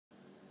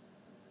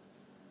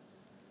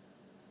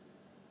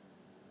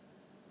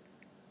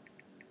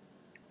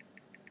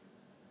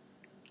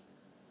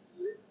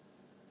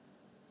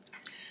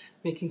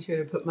Making sure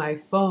to put my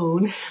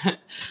phone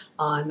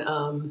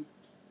on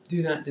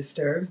Do Not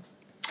Disturb.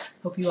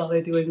 Hope you all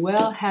are doing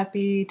well.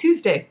 Happy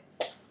Tuesday.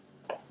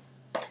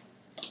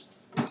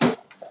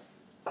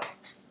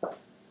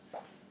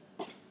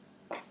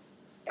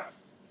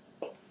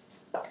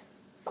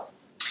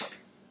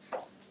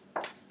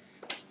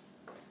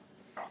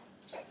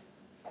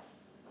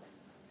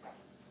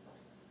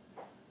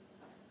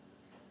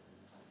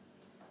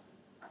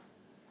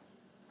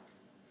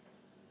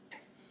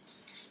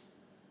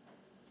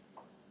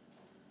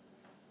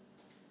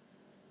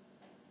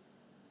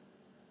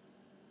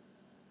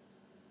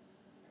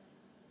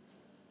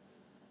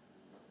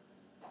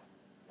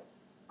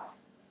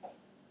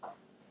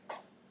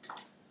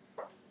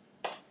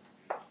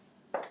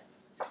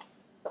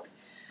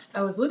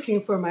 I was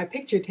looking for my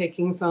picture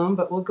taking phone,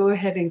 but we'll go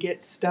ahead and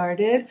get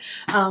started.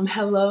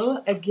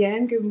 Hello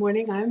again. Good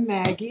morning. I'm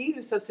Maggie,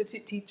 the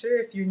substitute teacher.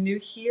 If you're new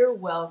here,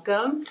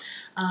 welcome.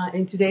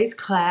 In today's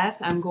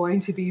class, I'm going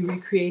to be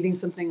recreating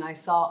something I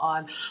saw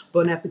on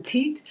Bon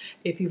Apetit.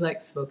 If you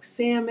like smoked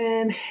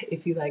salmon,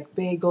 if you like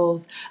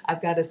bagels,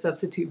 I've got a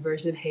substitute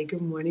version. Hey,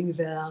 good morning,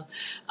 Val.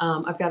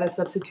 I've got a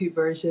substitute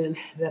version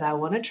that I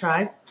want to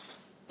try.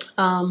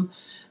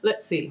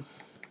 Let's see.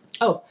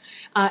 Oh,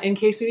 in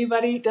case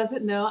anybody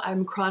doesn't know,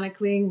 I'm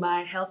chronicling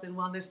my health and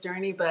wellness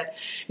journey, but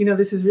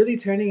this is really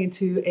turning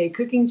into a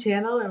cooking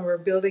channel, and we're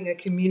building a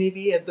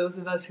community of those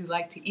of us who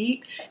like to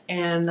eat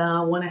and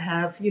want to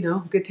have,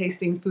 good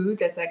tasting food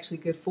that's actually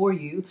good for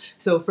you.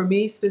 So for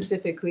me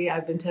specifically,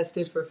 I've been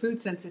tested for food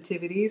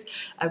sensitivities.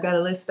 I've got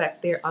a list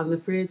back there on the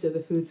fridge of the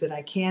foods that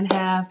I can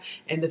have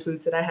and the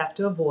foods that I have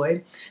to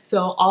avoid.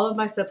 So all of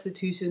my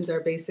substitutions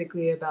are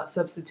basically about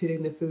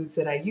substituting the foods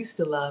that I used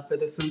to love for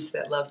the foods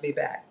that love me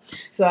back.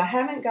 So I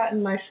haven't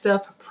gotten my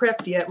stuff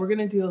prepped yet. We're going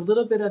to do a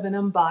little bit of an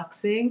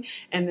unboxing,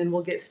 and then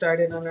we'll get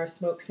started on our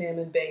smoked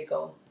salmon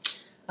bagel.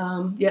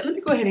 Let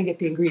me go ahead and get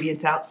the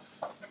ingredients out.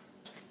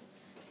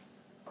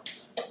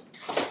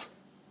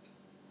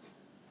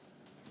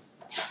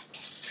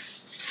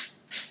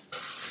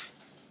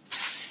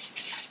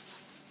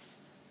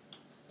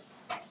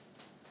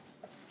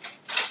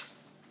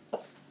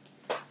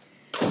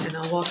 And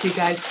I'll walk you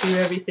guys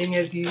through everything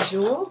as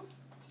usual.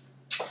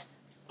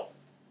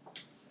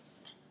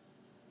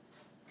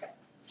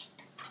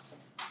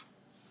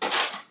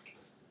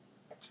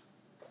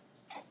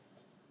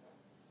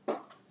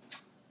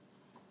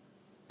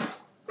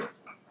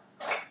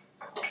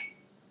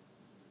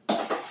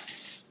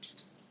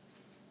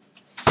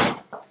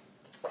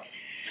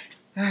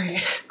 All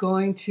right,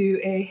 going to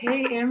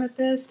hey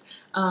Amethyst.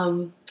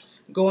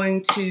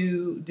 Going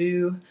to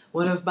do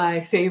one of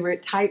my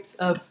favorite types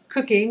of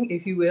cooking,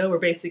 if you will. We're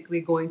basically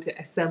going to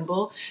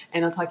assemble,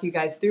 and I'll talk you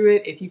guys through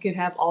it. If you can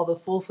have all the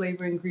full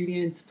flavor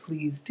ingredients,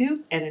 please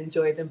do, and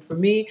enjoy them for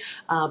me.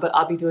 But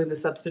I'll be doing the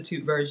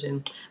substitute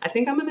version. I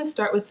think I'm going to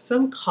start with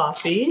some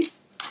coffee,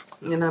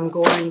 and I'm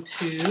going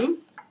to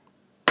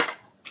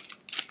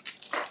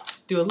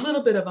do a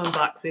little bit of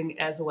unboxing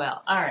as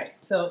well. All right,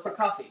 so for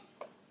coffee.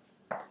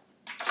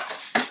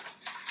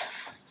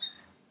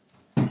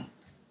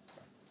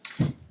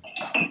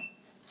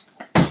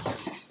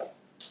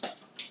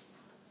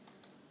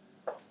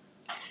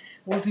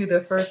 We'll do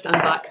the first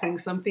unboxing.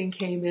 Something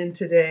came in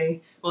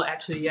today, well,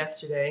 actually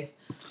yesterday.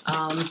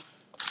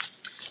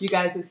 You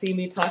guys have seen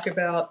me talk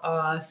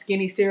about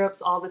skinny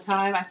syrups all the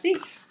time. I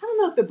don't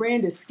know if the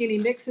brand is Skinny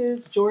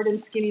Mixes, Jordan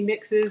Skinny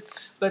Mixes,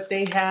 but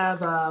they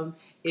have,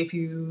 if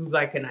you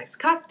like a nice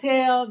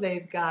cocktail,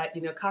 they've got,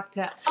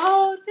 cocktail.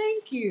 Oh,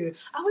 thank you.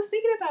 I was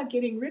thinking about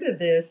getting rid of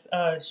this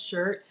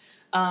shirt.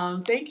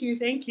 Thank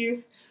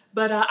you.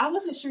 But I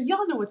wasn't sure.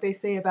 Y'all know what they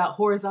say about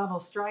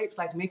horizontal stripes,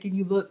 like making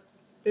you look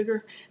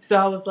bigger. So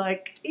I was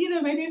like,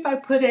 maybe if I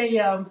put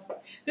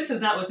this is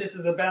not what this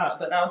is about,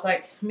 but I was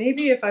like,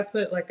 maybe if I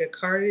put like a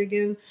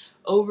cardigan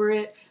over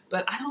it,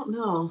 but I don't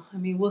know. I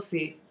mean, we'll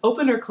see.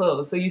 Open or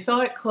close? So you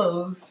saw it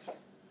closed.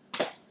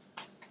 I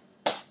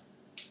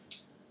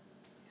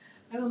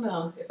don't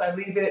know if I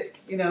leave it,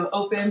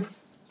 open.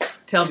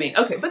 Tell me.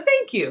 Okay, but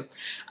thank you.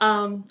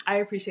 I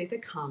appreciate the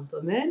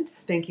compliment.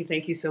 Thank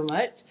you so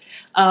much.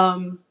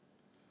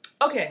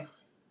 Okay.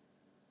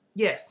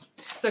 Yes.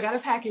 So I got a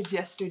package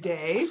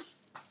yesterday.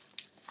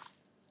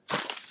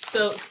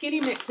 So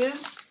Skinny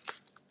Mixes,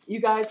 you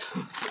guys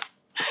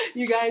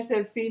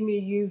have seen me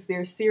use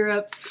their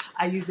syrups.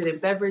 I use it in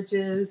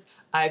beverages.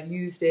 I've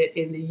used it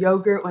in the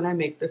yogurt when I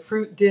make the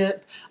fruit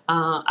dip.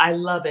 I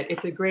love it.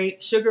 It's a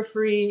great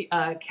sugar-free,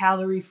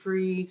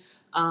 calorie-free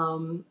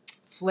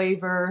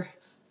flavor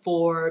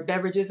for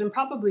beverages and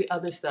probably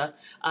other stuff.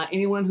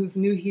 Anyone who's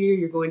new here,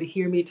 you're going to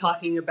hear me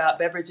talking about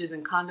beverages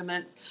and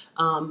condiments.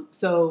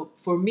 So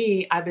for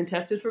me, I've been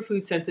tested for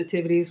food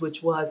sensitivities,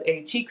 which was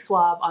a cheek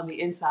swab on the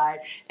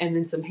inside and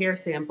then some hair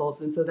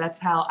samples. And so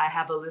that's how I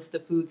have a list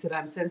of foods that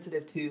I'm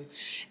sensitive to.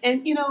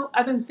 And,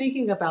 I've been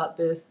thinking about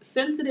this.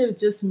 Sensitive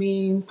just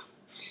means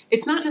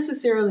it's not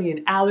necessarily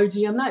an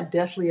allergy. I'm not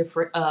deathly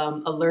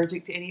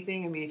allergic to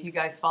anything. I mean, if you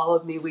guys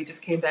followed me, we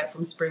just came back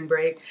from spring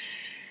break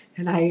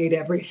and I ate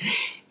everything.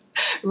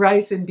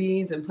 rice and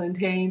beans and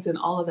plantains and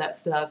all of that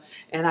stuff.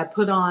 And I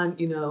put on,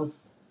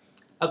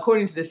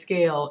 according to the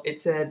scale,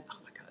 it said, oh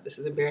my God, this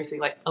is embarrassing,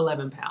 like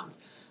 11 pounds.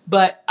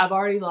 But I've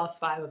already lost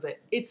 5 of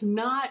it. It's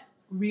not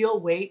real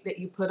weight that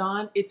you put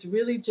on. It's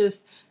really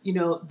just,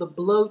 the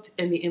bloat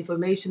and the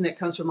inflammation that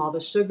comes from all the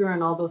sugar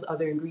and all those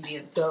other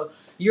ingredients. So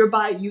your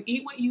body, you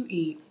eat what you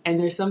eat, and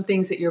there's some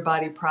things that your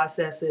body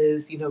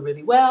processes,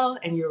 really well,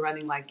 and you're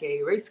running like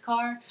a race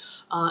car.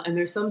 And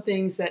there's some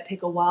things that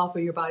take a while for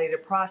your body to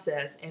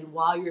process. And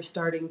while you're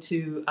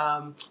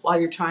while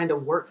you're trying to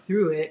work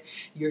through it,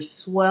 you're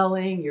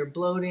swelling, you're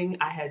bloating.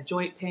 I had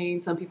joint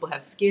pain. Some people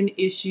have skin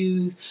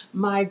issues,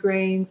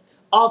 migraines,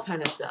 all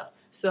kind of stuff.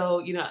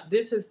 So,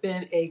 this has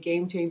been a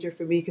game changer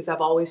for me because I've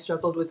always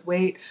struggled with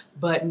weight,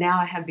 but now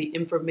I have the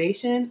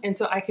information, and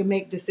so I can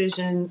make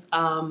decisions,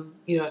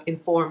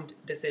 informed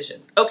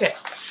decisions. Okay,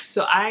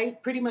 so I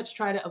pretty much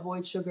try to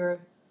avoid sugar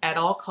at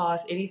all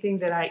costs. Anything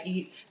that I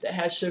eat that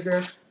has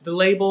sugar, the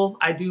label,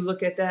 I do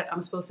look at that.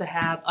 I'm supposed to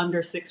have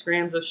under 6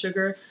 grams of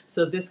sugar.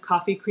 So this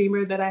coffee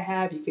creamer that I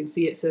have, you can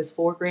see it says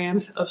 4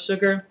 grams of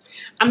sugar.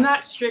 I'm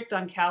not strict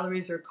on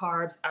calories or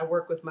carbs. I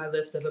work with my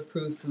list of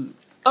approved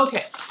foods.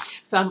 Okay,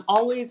 so I'm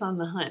always on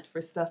the hunt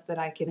for stuff that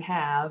I can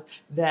have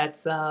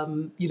that's,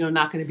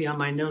 not going to be on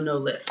my no-no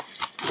list.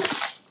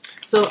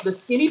 So the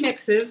skinny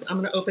mixes,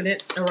 I'm going to open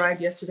it,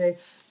 arrived yesterday.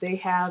 They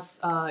have,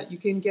 you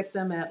can get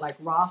them at like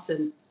Ross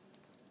and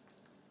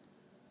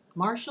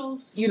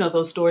Marshalls,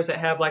 those stores that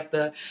have like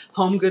the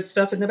home good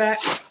stuff in the back.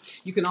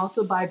 You can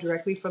also buy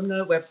directly from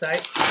the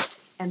website,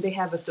 and they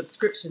have a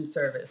subscription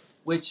service,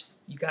 which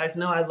you guys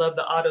know I love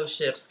the auto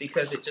ships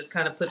because it just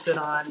kind of puts it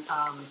on,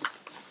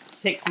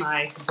 turns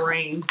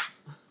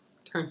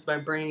my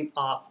brain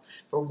off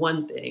for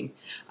one thing.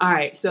 All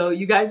right, so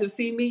you guys have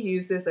seen me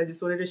use this. I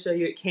just wanted to show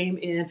you it came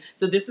in.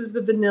 So this is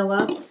the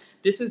vanilla.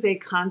 This is a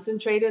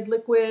concentrated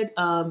liquid,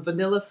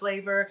 vanilla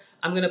flavor.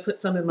 I'm going to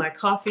put some in my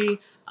coffee.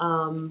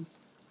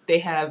 They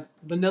have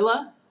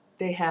vanilla,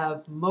 they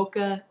have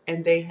mocha,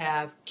 and they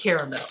have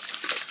caramel.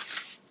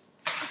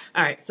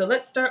 All right, so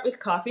let's start with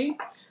coffee.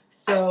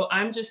 So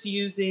I'm just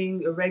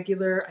using a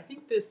regular, I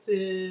think this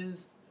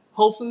is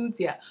Whole Foods.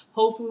 Yeah,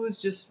 Whole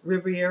Foods, just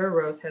Riviera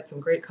Rose. Had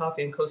some great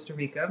coffee in Costa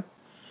Rica.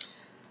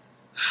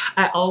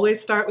 I always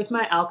start with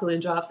my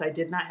alkaline drops. I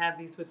did not have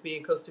these with me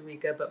in Costa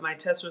Rica, but my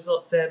test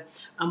results said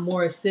I'm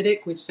more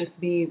acidic, which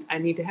just means I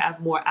need to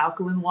have more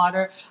alkaline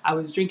water. I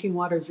was drinking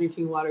water,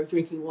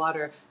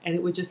 and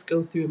it would just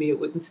go through me. It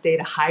wouldn't stay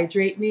to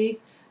hydrate me.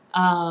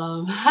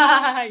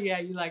 Yeah,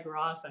 you like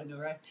Ross, I know,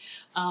 right?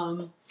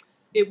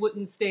 It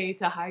wouldn't stay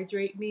to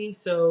hydrate me,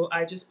 so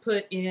I just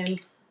put in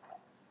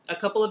a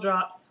couple of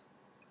drops.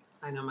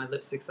 I know my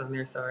lipstick's on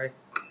there, sorry.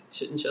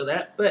 Shouldn't show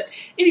that. But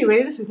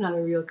anyway, this is not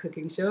a real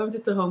cooking show. I'm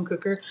just a home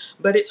cooker.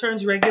 But it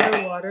turns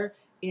regular water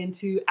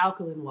into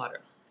alkaline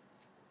water.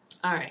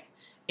 All right.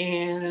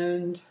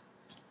 And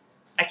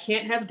I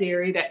can't have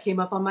dairy. That came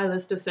up on my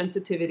list of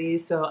sensitivities.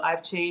 So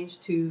I've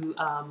changed to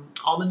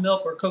almond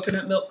milk or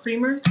coconut milk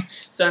creamers.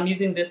 So I'm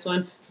using this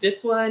one.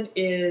 This one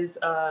is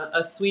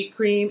a sweet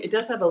cream. It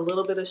does have a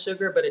little bit of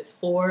sugar, but it's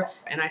 4,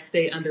 and I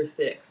stay under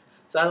 6.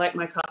 So I like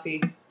my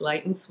coffee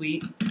light and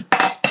sweet.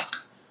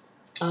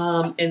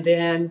 And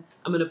then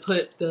I'm going to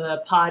put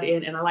the pod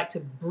in, and I like to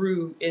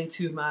brew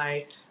into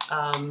my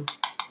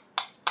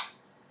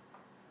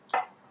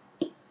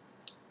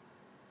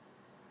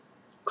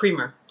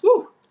creamer.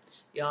 Woo!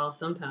 Y'all,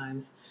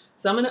 sometimes.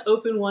 So I'm going to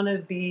open one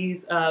of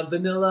these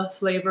vanilla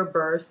flavor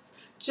bursts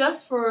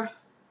just for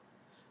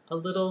a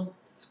little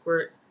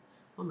squirt.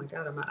 Oh my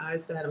God, are my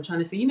eyes bad? I'm trying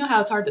to see. You know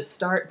how it's hard to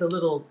start the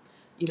little,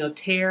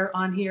 tear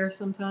on here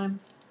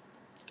sometimes?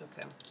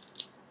 Okay.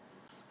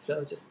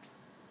 So just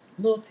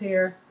a little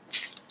tear.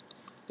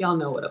 Y'all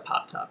know what a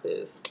pop top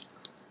is,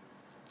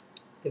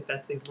 if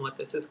that's even what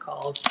this is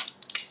called.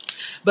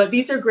 But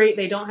these are great.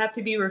 They don't have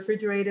to be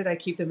refrigerated. I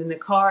keep them in the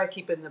car. I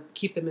keep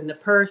them in the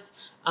purse.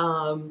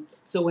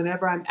 So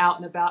whenever I'm out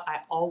and about,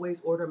 I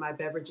always order my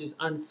beverages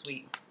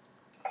unsweet.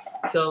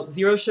 So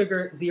 0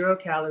 sugar, 0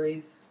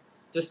 calories,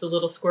 just a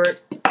little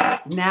squirt.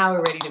 Now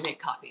we're ready to make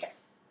coffee.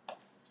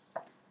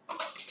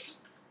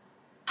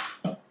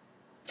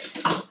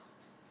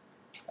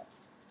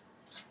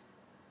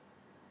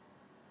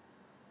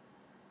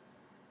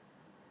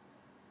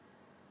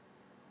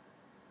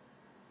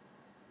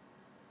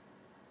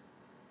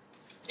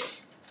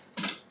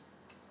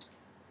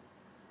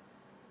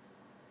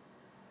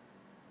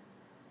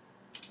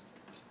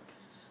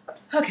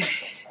 Okay,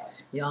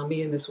 y'all,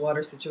 me in this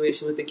water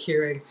situation with the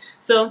Keurig.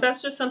 So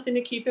that's just something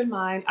to keep in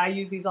mind. I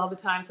use these all the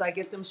time, so I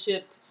get them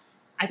shipped.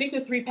 I think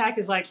the 3-pack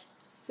is like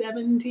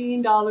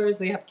 $17.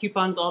 They have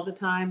coupons all the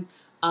time.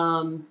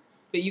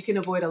 But you can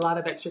avoid a lot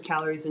of extra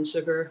calories and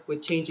sugar with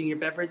changing your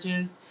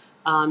beverages.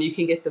 You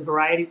can get the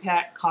variety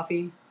pack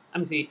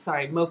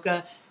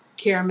mocha,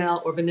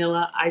 caramel, or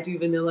vanilla. I do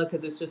vanilla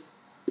because it's just,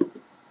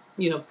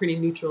 pretty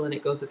neutral and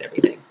it goes with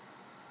everything.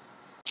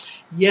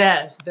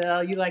 Yes,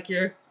 Val, you like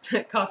your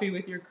coffee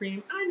with your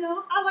cream? I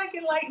know, I like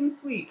it light and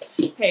sweet.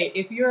 Hey,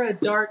 if you're a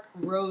dark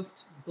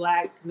roast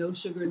black, no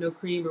sugar, no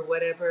cream or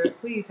whatever,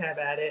 please have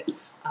at it.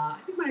 I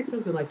think my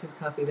ex-husband liked his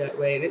coffee that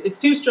way. It's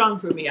too strong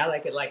for me. I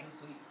like it light and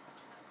sweet.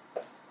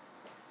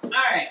 All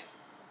right.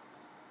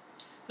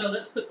 So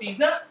let's put these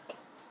up.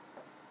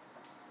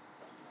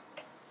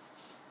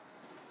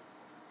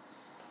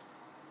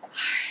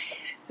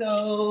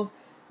 So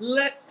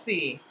let's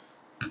see.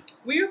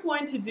 We are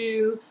going to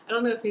do, I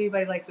don't know if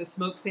anybody likes a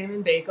smoked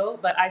salmon bagel,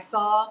 but I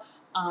saw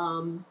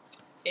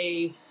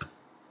a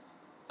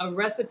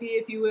recipe,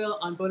 if you will,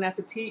 on Bon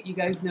Apetit. You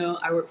guys know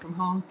I work from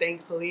home,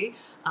 thankfully.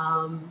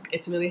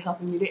 It's really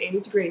helping me to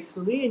age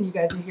gracefully, and you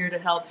guys are here to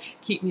help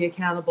keep me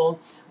accountable.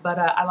 But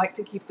I like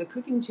to keep the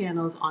cooking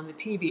channels on the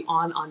TV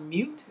on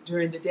mute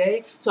during the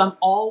day. So I'm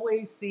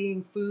always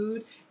seeing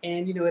food,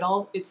 and you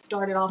know, it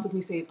started off with me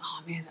saying,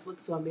 oh man, that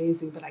looks so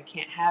amazing, but I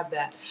can't have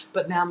that.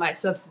 But now my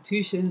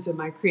substitutions and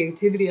my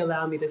creativity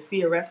allow me to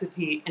see a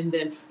recipe and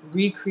then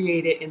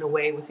recreate it in a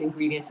way with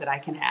ingredients that I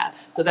can have.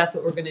 So that's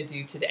what we're gonna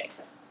do today.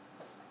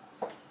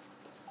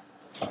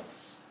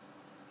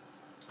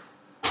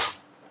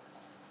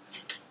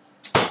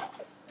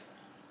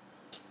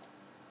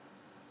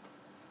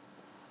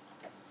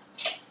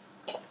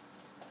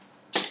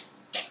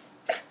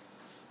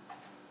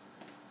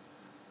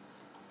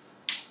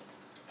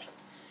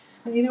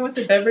 And you know, with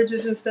the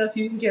beverages and stuff,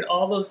 you can get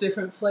all those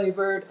different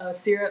flavored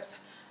syrups.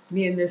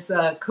 Me and this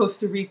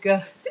Costa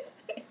Rica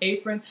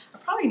apron. I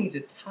probably need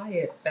to tie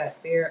it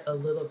back there a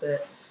little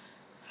bit.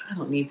 I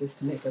don't need this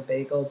to make a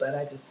bagel, but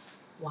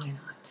why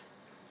not?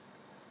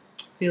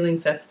 Feeling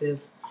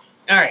festive.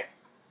 All right,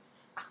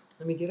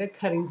 let me get a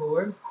cutting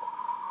board.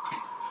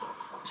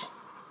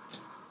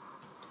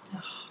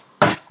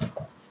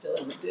 Still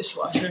in the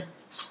dishwasher.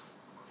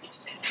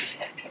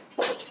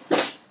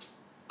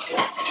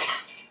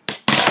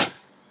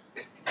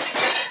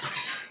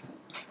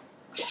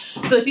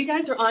 So if you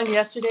guys were on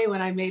yesterday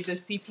when I made the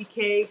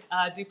CPK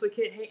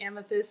duplicate, hey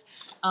Amethyst,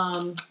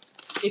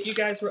 if you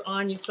guys were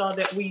on, you saw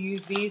that we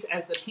use these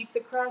as the pizza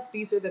crust.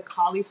 These are the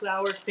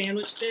cauliflower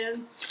sandwich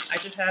thins. I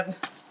just have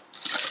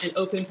an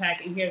open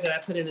pack in here that I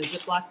put in a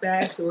Ziploc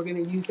bag, so we're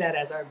gonna use that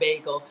as our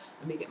bagel.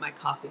 Let me get my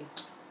coffee.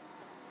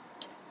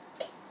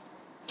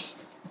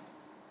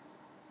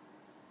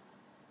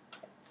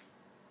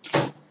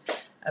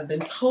 I've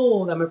been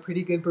told I'm a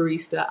pretty good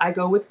barista. I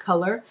go with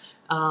color.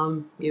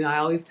 You know, I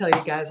always tell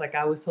you guys, like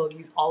I was told,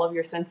 use all of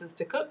your senses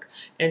to cook.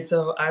 And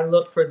so I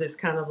look for this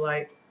kind of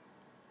like,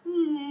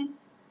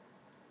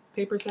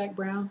 paper sack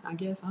brown, I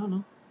guess. I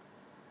don't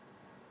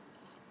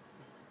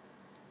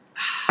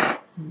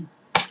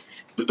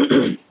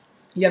know.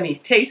 Yummy.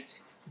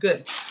 Taste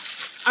good.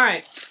 All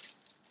right.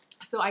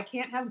 So I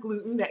can't have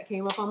gluten. That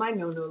came up on my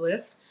no-no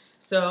list.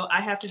 So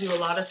I have to do a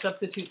lot of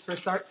substitutes for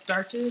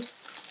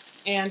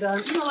starches. And,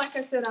 you know, like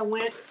I said, I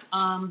went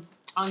on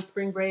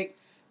spring break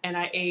and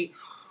I ate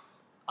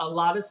a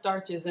lot of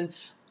starches. And,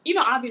 you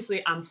know,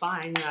 obviously I'm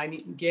fine. I'm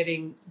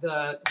getting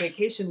the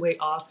vacation weight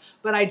off.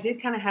 But I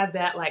did kind of have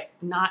that, like,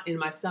 knot in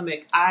my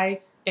stomach.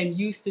 I am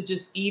used to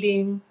just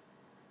eating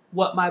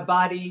what my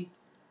body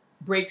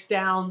breaks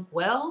down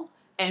well.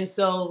 And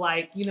so,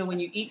 like, you know, when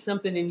you eat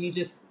something and you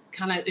just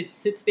kind of, it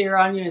sits there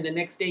on you and the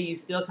next day you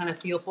still kind of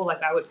feel full,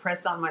 like I would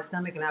press on my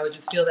stomach and I would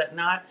just feel that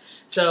knot.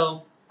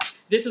 So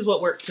this is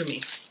what works for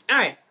me. All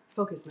right,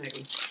 focus,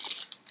 Maggie.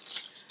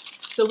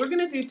 So we're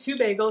gonna do 2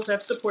 bagels.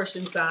 That's the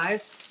portion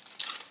size.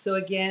 So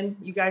again,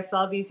 you guys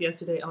saw these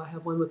yesterday. Oh, I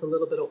have one with a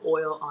little bit of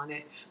oil on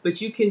it. But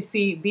you can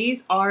see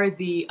these are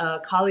the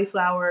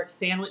cauliflower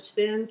sandwich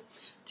thins.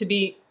 To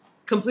be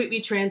completely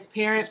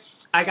transparent,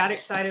 I got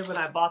excited when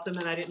I bought them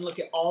and I didn't look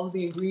at all of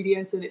the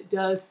ingredients, and it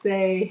does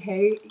say,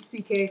 hey,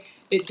 CK,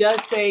 it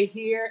does say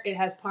here it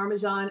has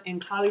Parmesan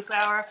and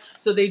cauliflower.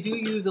 So they do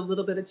use a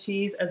little bit of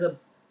cheese as a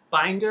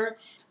binder.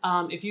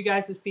 If you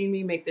guys have seen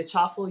me make the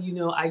chaffle, you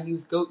know I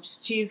use goat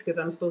cheese because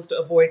I'm supposed to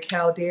avoid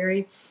cow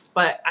dairy.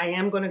 But I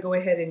am going to go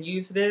ahead and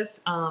use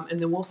this, and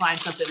then we'll find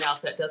something else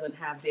that doesn't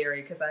have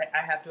dairy because I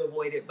have to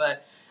avoid it.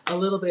 But a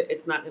little bit,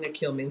 it's not going to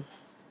kill me.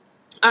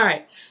 All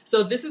right,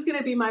 so this is going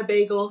to be my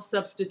bagel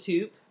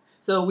substitute.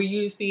 So we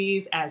used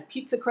these as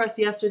pizza crust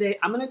yesterday.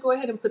 I'm going to go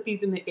ahead and put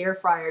these in the air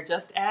fryer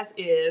just as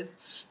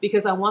is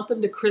because I want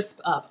them to crisp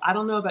up. I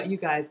don't know about you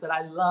guys, but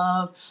I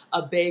love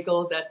a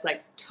bagel that's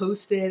like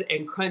toasted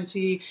and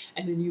crunchy,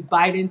 and then you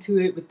bite into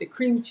it with the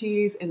cream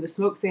cheese and the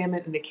smoked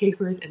salmon and the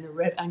capers and the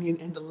red onion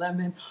and the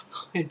lemon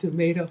and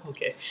tomato.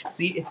 Okay,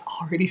 see, it's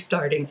already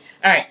starting.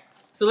 All right,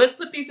 so let's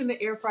put these in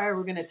the air fryer.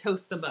 We're going to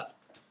toast them up.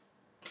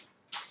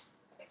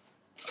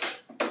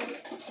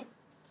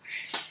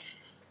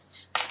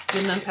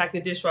 Didn't unpack the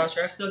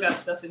dishwasher. I still got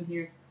stuff in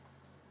here.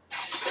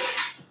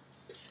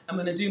 I'm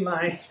gonna do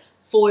my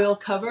foil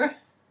cover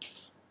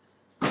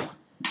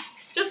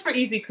just for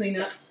easy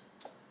cleanup.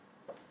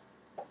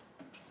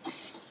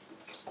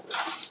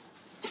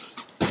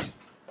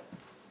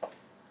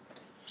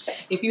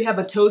 If you have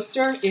a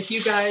toaster, if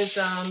you guys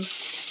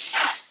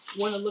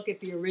want to look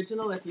at the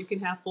original, if you can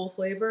have full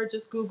flavor,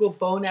 just Google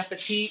Bon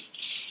Apetit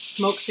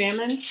smoked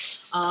salmon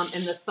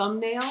in the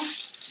thumbnail.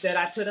 that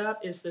I put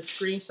up is the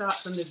screenshot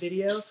from the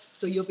video,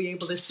 so you'll be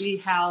able to see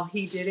how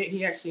he did it.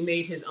 He actually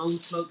made his own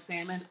smoked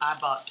salmon. I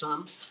bought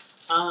some.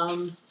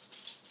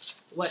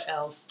 What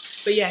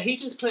else? But yeah, he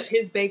just put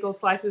his bagel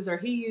slices, or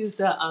he used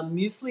a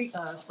muesli,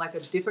 like a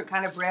different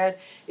kind of bread.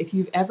 If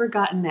you've ever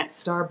gotten that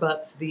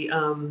Starbucks,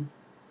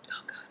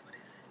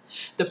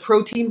 the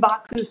protein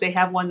boxes, they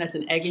have one that's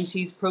an egg and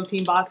cheese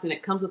protein box, and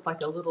it comes with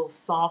like a little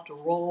soft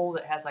roll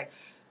that has like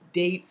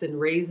dates and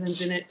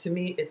raisins in it. To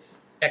me, it's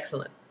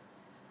excellent.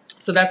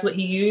 So that's what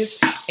he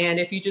used. And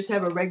if you just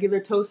have a regular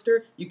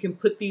toaster, you can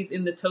put these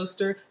in the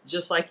toaster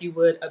just like you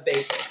would a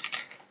bagel.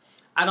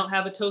 I don't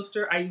have a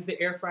toaster. I use the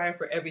air fryer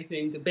for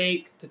everything, to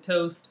bake, to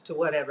toast, to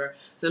whatever.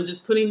 So I'm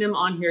just putting them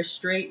on here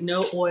straight,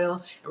 no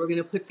oil, and we're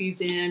gonna put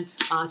these in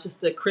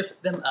just to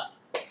crisp them up.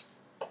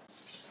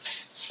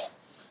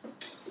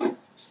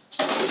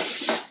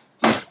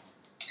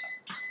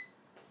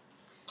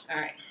 All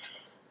right.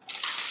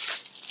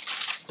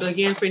 So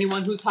again, for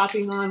anyone who's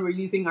hopping on, we're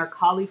using our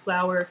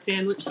cauliflower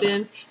sandwich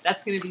thins.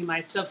 That's going to be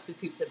my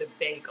substitute for the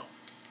bagel.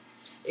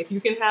 If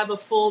you can have a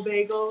full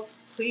bagel,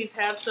 please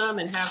have some,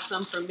 and have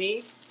some for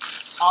me.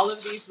 All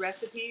of these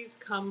recipes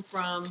come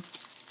from,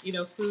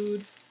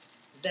 food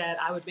that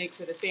I would make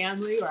for the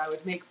family, or I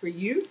would make for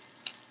you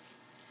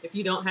if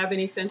you don't have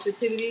any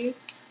sensitivities.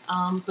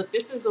 But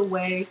this is a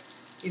way,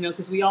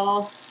 because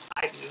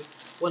I do,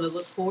 want to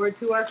look forward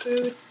to our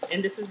food.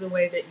 And this is a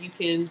way that you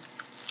can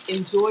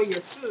enjoy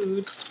your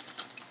food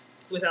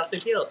without the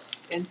guilt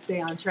and stay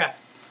on track.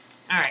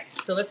 All right,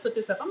 so let's put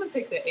this up. I'm gonna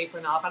take the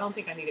apron off. I don't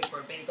think I need it for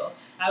a bagel.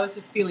 I was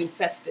just feeling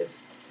festive.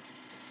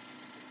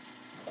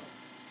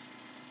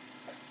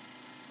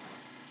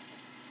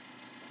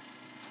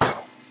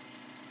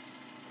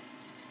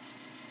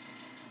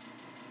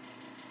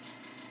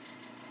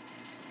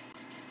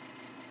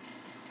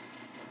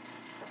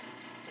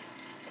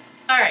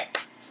 All right,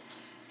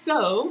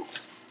 so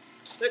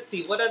let's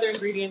see, what other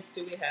ingredients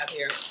do we have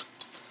here?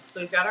 So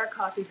we've got our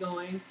coffee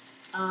going.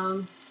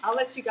 I'll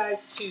let you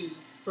guys choose.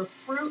 For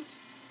fruit,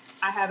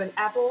 I have an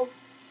apple,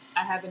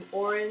 I have an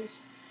orange,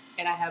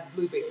 and I have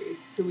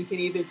blueberries. So we can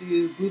either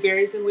do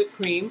blueberries and whipped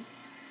cream.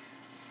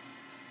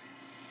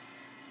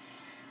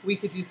 We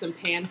could do some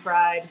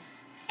pan-fried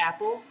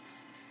apples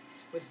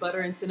with butter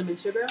and cinnamon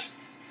sugar.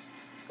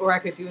 Or I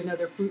could do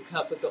another fruit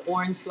cup with the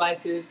orange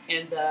slices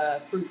and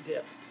the fruit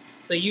dip.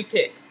 So you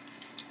pick.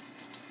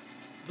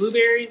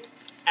 Blueberries,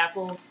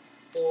 apples,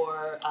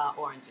 or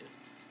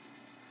oranges.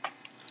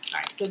 All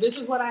right, so this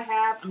is what I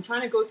have. I'm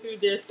trying to go through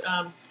this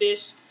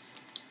fish.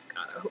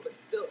 God, I hope it's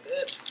still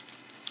good.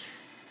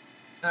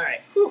 All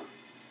right, whew.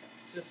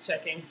 Just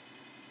checking.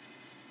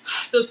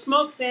 So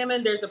smoked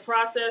salmon, there's a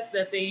process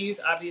that they use,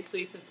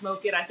 obviously, to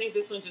smoke it. I think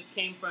this one just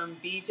came from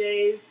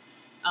BJ's.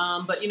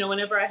 But,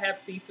 whenever I have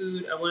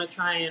seafood, I want to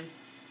try and,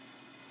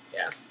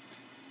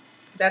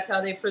 that's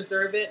how they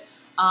preserve it.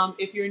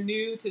 If you're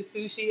new to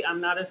sushi, I'm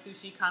not a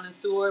sushi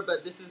connoisseur,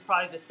 but this is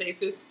probably the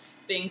safest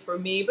thing for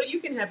me. But you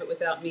can have it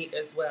without meat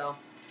as well.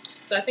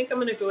 So I think I'm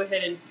going to go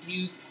ahead and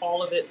use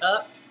all of it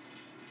up.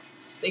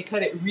 They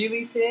cut it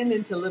really thin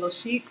into little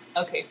sheets.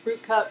 Okay,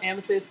 fruit cup,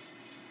 amethyst.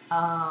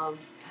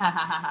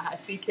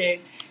 CK,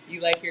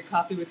 you like your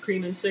coffee with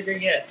cream and sugar?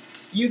 Yes,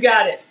 you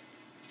got it.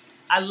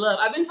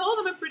 I've been told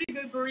I'm a pretty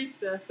good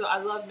barista, so I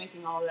love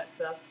making all of that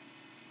stuff.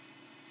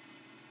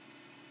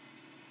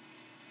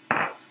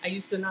 I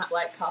used to not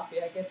like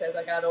coffee. I guess as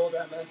I got older,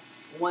 I'm a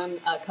 1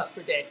 cup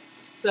per day.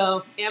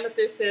 So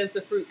amethyst says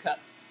the fruit cup.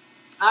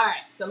 All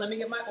right, so let me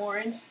get my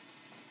orange.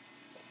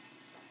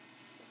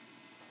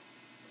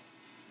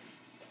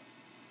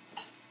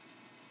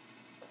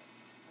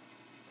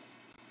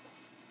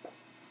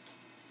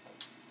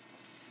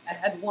 I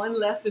had one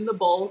left in the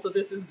bowl, so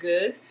this is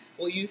good.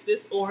 We'll use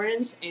this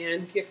orange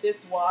and get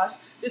this washed.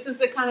 This is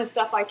the kind of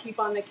stuff I keep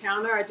on the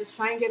counter. I just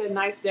try and get a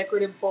nice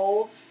decorative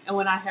bowl. And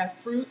when I have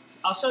fruits,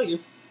 I'll show you.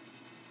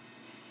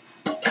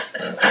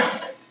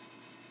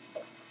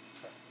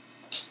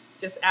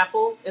 Just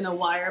apples in a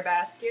wire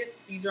basket.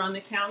 These are on the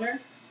counter.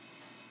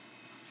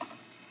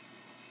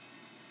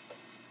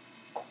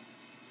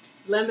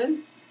 Lemons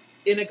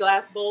in a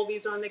glass bowl.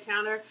 These are on the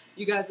counter.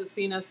 You guys have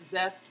seen us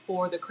zest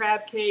for the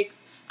crab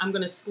cakes. I'm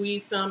going to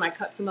squeeze some. I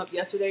cut some up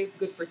yesterday.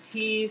 Good for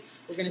teas.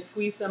 We're going to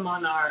squeeze some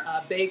on our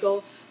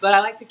bagel. But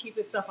I like to keep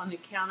this stuff on the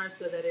counter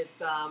so that it's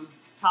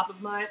top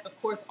of mind.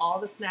 Of course, all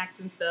the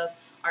snacks and stuff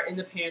are in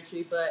the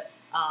pantry, but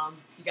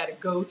you got to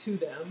go to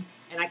them.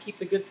 And I keep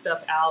the good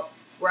stuff out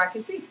where I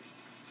can see.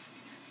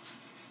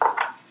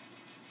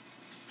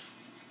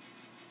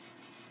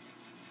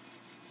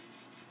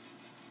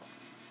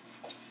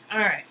 All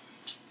right.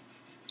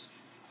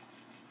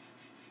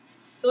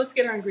 So let's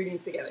get our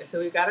ingredients together. So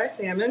we've got our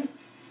salmon.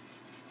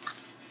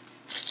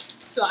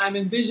 So I'm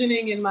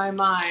envisioning in my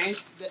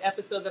mind the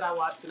episode that I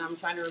watched, and I'm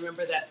trying to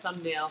remember that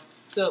thumbnail.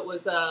 So it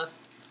was a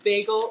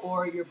bagel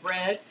or your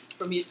bread.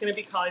 For me, it's going to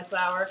be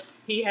cauliflower.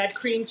 He had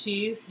cream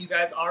cheese. You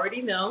guys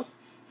already know.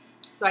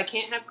 So I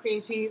can't have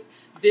cream cheese.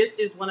 This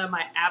is one of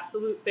my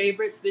absolute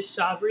favorites, this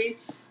Chavry.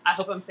 I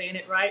hope I'm saying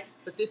it right.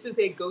 But this is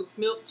a goat's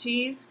milk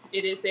cheese.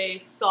 It is a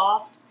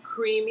soft,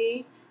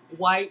 creamy,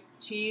 white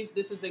cheese.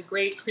 This is a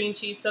great cream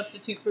cheese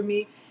substitute for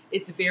me.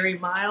 It's very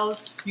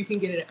mild. You can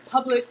get it at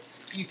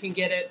Publix. You can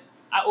get it,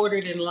 I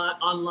ordered it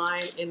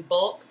online in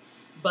bulk,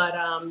 but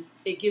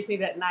it gives me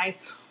that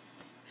nice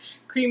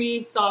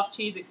creamy, soft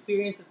cheese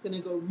experience. It's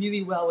gonna go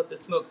really well with the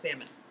smoked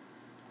salmon.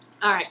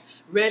 All right,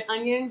 red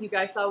onion. You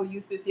guys saw we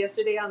used this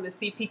yesterday on the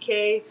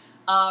CPK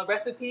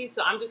recipe.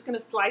 So I'm just gonna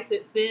slice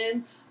it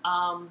thin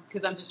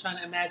because I'm just trying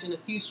to imagine a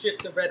few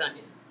strips of red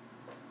onion.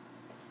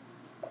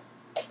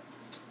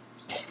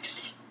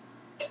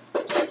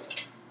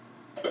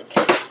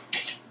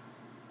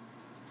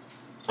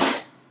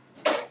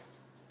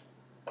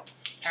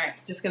 All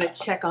right, just gonna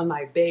check on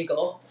my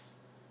bagel.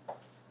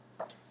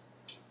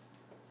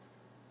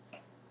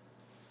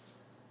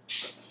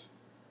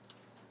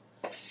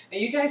 And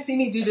you guys see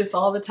me do this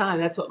all the time.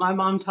 That's what my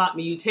mom taught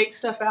me. You take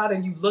stuff out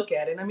and you look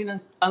at it. I mean,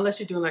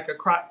 unless you're doing like a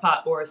crock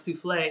pot or a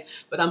souffle,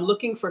 but I'm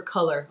looking for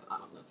color. I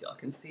don't know if y'all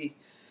can see.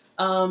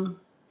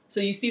 So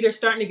you see they're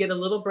starting to get a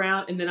little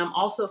brown, and then I'm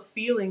also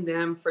feeling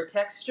them for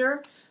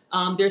texture.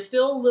 They're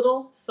still a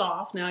little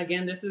soft. Now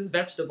again, this is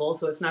vegetable,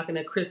 so it's not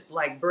gonna crisp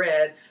like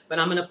bread, but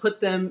I'm gonna put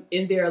them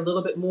in there a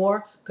little bit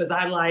more because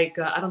I like,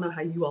 I don't know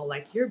how you all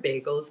like your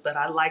bagels, but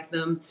I like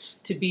them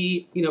to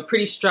be, you know,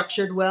 pretty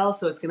structured well,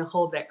 so it's gonna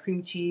hold that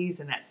cream cheese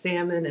and that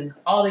salmon and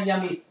all the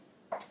yummy.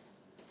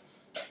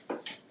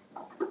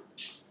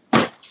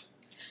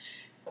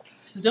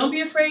 So don't be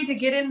afraid to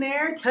get in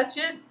there, touch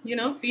it, you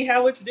know, see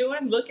how it's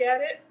doing, look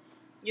at it,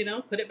 you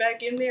know, put it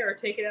back in there or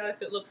take it out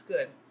if it looks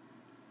good.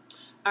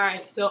 All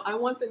right, so I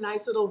want the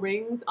nice little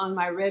rings on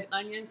my red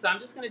onion, so I'm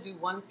just gonna do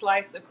one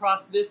slice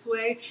across this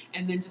way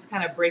and then just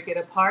kind of break it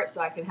apart so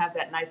I can have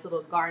that nice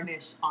little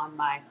garnish on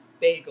my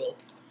bagel.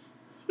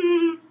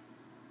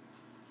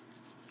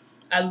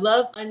 I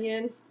love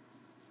onion.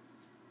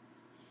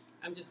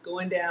 I'm just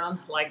going down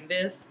like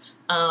this.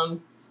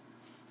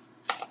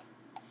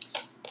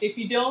 If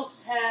you don't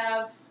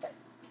have,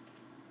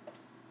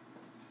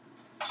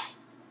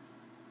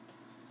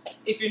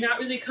 if you're not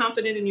really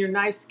confident in your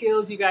knife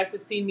skills, you guys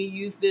have seen me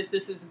use this.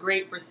 This is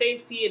great for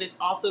safety, and it's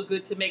also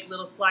good to make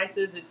little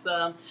slices. It's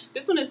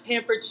this one is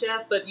Pampered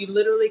Chef, but you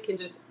literally can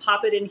just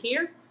pop it in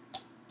here.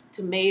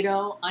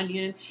 Tomato,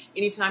 onion,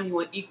 anytime you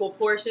want equal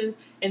portions,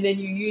 and then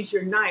you use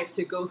your knife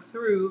to go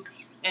through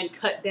and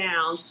cut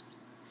down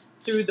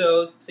through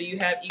those so you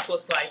have equal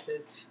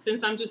slices.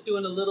 Since I'm just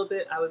doing a little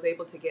bit, I was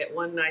able to get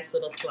one nice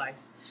little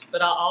slice.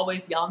 But I'll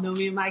always, y'all know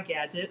me and my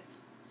gadgets,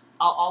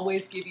 I'll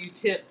always give you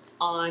tips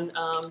on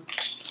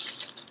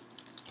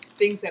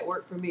things that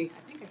work for me. I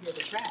think I hear the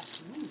trash.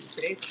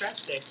 Today's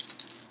trash day.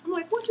 I'm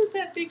like, what is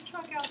that big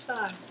truck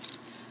outside?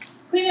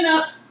 Clean it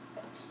up.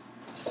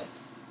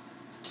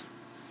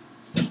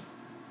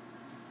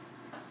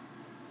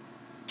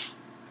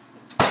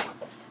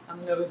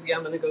 I'm nosy.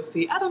 I'm gonna go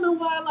see. I don't know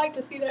why I like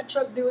to see that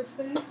truck do its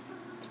thing.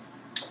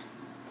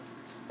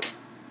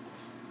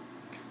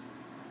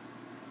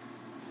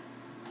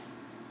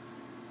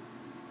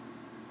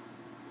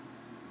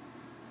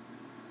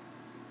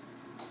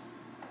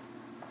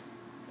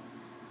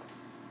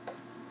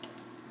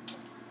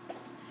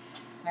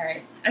 All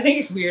right. I think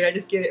it's weird. I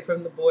just get it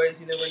from the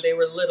boys. You know, when they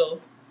were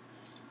little,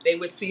 they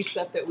would see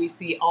stuff that we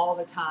see all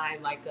the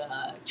time, like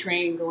a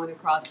train going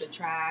across the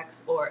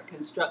tracks or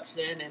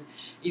construction, and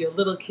you know,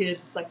 little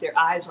kids. It's like their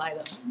eyes light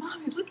up.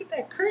 Mommy, look at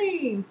that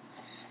crane.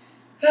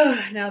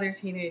 Now they're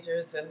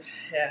teenagers, and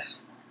yeah.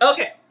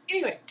 Okay.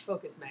 Anyway,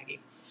 focus, Maggie.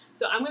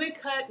 So I'm gonna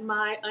cut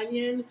my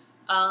onion.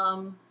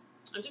 I'm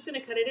just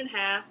gonna cut it in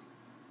half.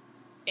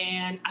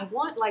 And I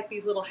want like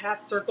these little half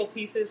circle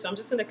pieces, so I'm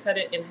just gonna cut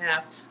it in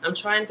half. I'm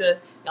trying to,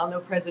 y'all know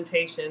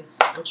presentation,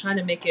 I'm trying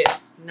to make it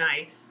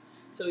nice.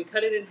 So we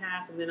cut it in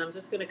half, and then I'm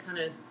just gonna kind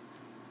of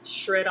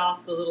shred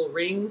off the little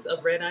rings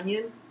of red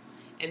onion,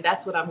 and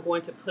that's what I'm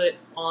going to put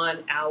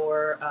on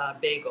our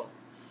bagel.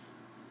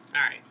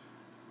 All right.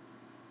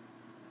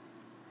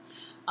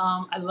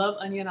 I love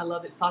onion. I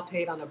love it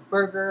sauteed on a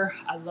burger.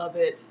 I love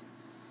it,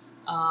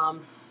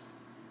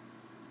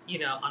 you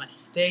know, on a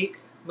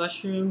steak.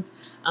 Mushrooms.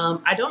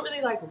 I don't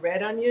really like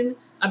red onion.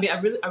 I mean, I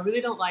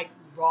really don't like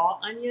raw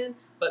onion,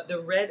 but the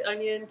red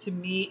onion to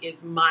me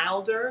is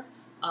milder.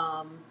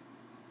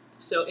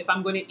 So if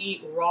I'm going to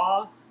eat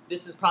raw,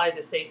 this is probably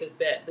the safest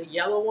bet. The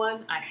yellow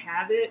one, I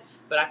have it,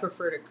 but I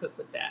prefer to cook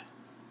with that.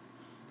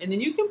 And then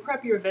you can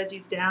prep your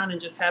veggies down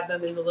and just have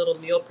them in the little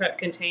meal prep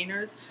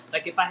containers.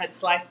 Like if I had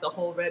sliced the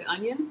whole red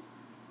onion,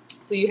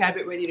 so you have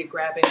it ready to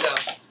grab and go.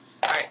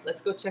 All right,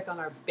 let's go check on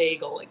our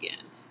bagel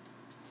again.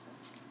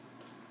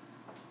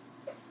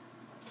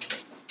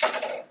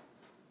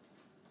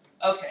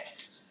 Okay,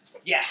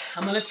 yeah,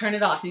 I'm gonna turn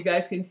it off. You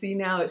guys can see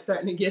now it's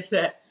starting to get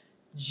that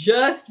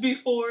just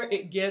before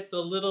it gets a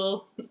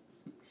little,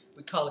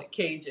 we call it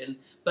Cajun,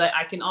 but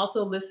I can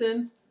also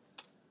listen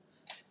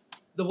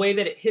the way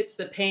that it hits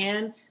the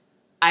pan.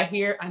 I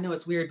know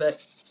it's weird,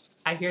 but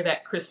I hear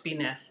that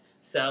crispiness.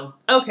 So,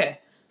 okay,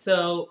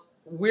 so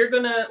we're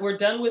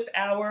done with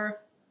our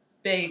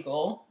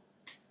bagel.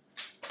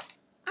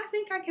 I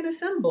think I can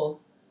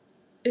assemble.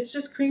 It's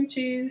just cream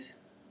cheese.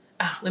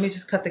 Let me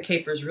just cut the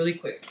capers really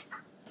quick.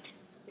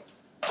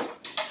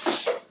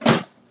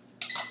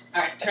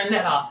 turn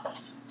that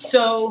off.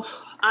 So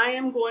I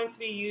am going to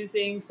be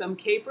using some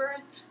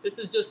capers. This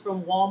is just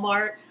from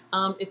Walmart.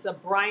 It's a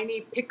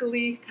briny,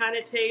 pickly kind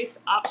of taste.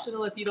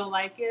 Optional if you don't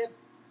like it.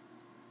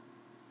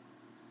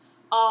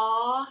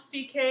 Aw,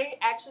 CK,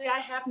 actually I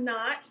have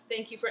not.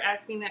 Thank you for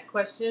asking that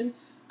question.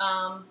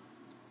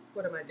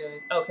 What am I doing?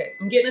 Okay,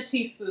 I'm getting a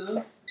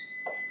teaspoon.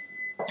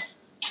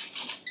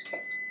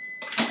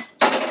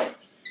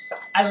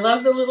 I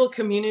love the little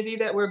community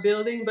that we're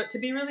building, but to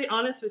be really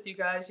honest with you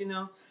guys, you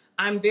know,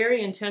 I'm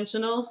very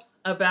intentional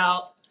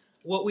about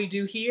what we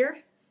do here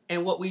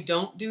and what we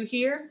don't do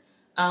here.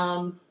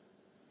 I've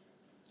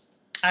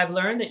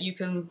learned that you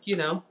can,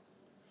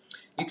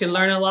 you can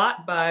learn a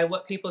lot by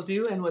what people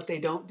do and what they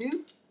don't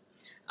do.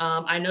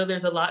 I know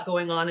there's a lot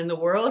going on in the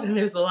world and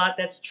there's a lot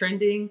that's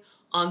trending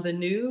on the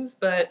news,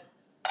 but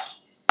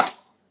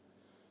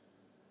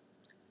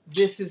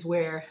this is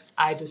where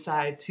I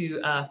decide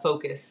to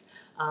focus.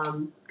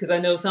 Because I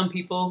know some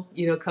people,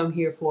 come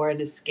here for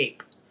an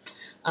escape.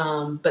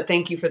 But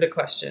thank you for the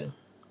question.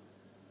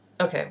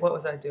 Okay, what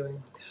was I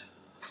doing?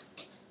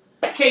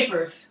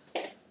 Capers.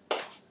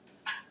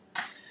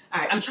 All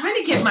right, I'm trying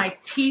to get my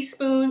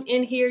teaspoon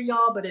in here,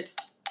 y'all, but it's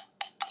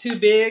too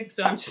big,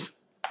 so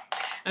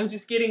I'm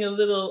just getting a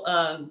little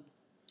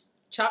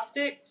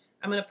chopstick.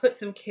 I'm gonna put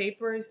some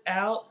capers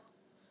out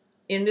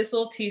in this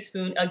little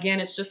teaspoon. Again,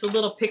 it's just a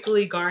little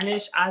pickly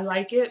garnish. I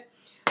like it.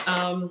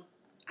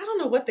 I don't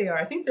know what they are.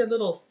 I think they're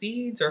little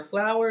seeds or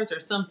flowers or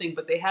something,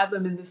 but they have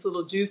them in this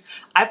little juice.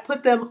 I've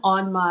put them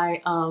on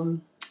my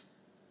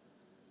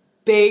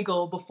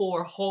bagel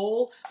before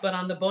whole, but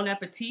on the Bon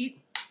Apetit,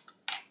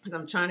 because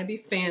I'm trying to be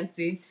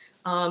fancy,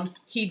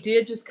 he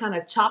did just kind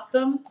of chop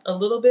them a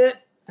little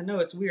bit. I know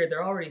it's weird.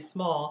 They're already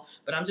small,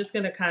 but I'm just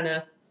going to kind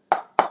of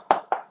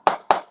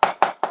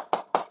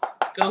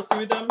go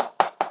through them.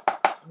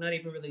 I'm not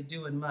even really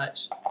doing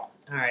much.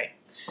 All right.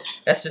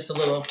 That's just a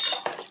little...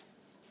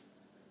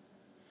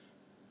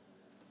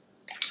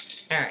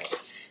 All right,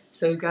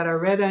 so we've got our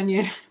red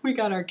onion, we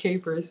got our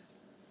capers.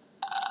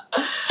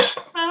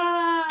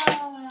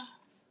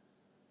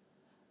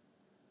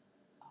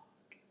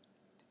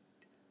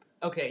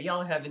 Okay,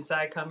 y'all have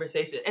inside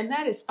conversation, and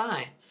that is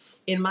fine.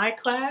 In my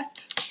class,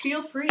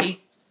 feel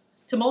free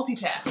to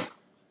multitask.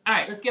 All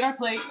right, let's get our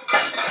plate.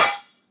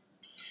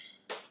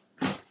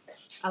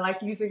 I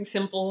like using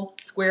simple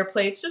square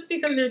plates just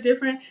because they're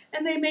different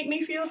and they make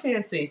me feel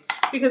fancy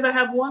because I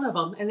have one of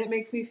them and it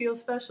makes me feel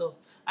special.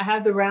 I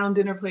have the round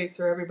dinner plates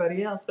for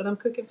everybody else, but I'm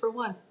cooking for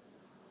one.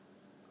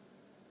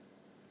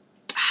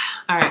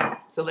 All right,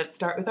 so let's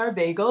start with our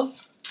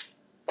bagels.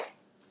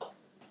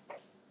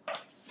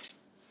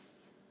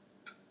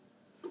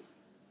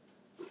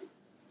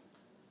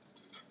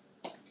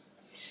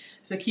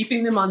 So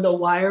keeping them on the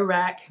wire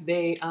rack,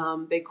 they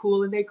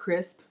cool and they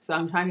crisp. So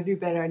I'm trying to do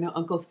better. I know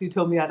Uncle Stu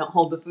told me I don't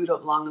hold the food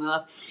up long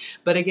enough.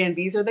 But again,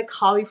 these are the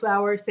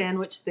cauliflower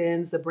sandwich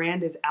thins. The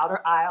brand is Outer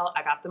Aisle.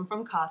 I got them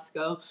from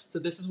Costco. So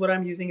this is what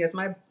I'm using as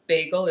my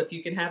bagel. If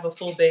you can have a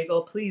full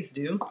bagel, please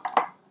do.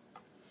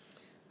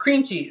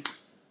 Cream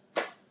cheese.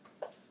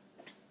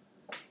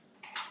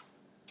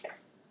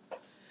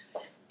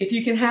 If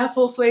you can have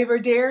full flavor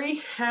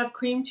dairy, have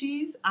cream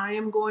cheese. I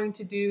am going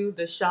to do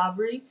the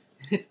Chavry.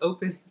 It's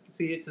open.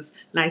 See, it's just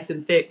nice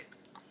and thick.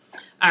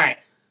 All right.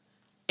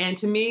 And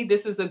to me,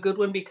 this is a good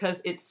one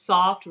because it's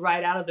soft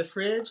right out of the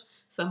fridge.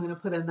 So I'm going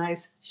to put a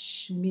nice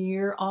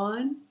smear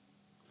on.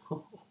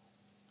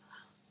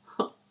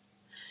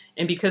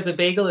 And because the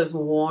bagel is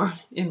warm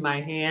in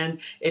my hand,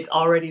 it's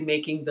already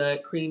making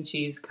the cream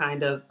cheese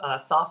kind of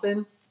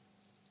soften.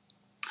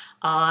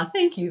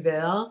 Thank you,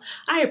 Val.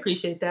 I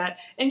appreciate that.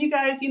 And you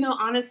guys,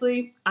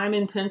 honestly, I'm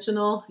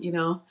intentional.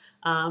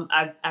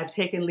 I've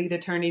taken lead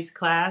attorney's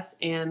class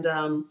and,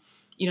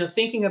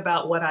 thinking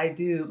about what I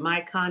do, my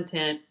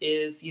content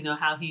is,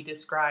 how he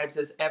describes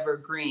as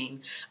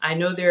evergreen. I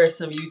know there are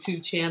some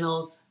YouTube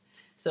channels.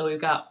 So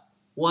we've got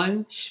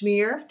one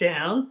schmear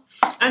down.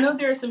 I know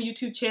there are some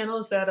YouTube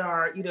channels that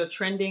are,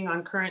 trending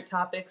on current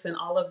topics and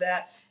all of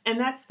that. And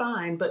that's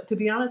fine. But to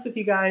be honest with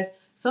you guys,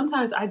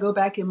 sometimes I go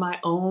back in my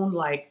own,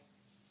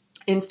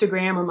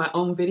 Instagram or my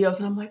own videos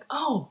and I'm like,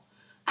 oh,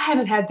 I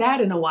haven't had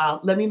that in a while.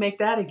 Let me make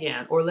that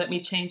again, or let me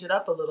change it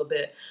up a little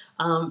bit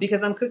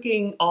because I'm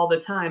cooking all the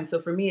time. So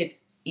for me, it's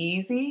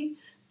easy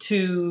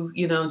to,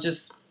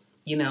 just,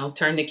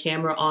 turn the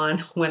camera on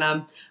when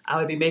I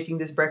would be making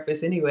this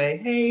breakfast anyway.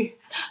 Hey,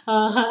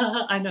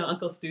 I know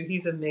Uncle Stu,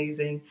 he's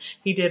amazing.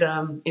 He did,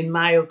 in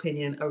my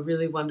opinion, a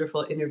really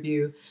wonderful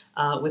interview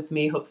with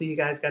me. Hopefully you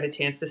guys got a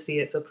chance to see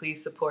it. So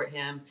please support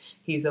him.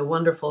 He's a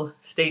wonderful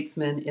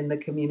statesman in the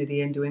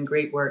community and doing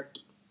great work.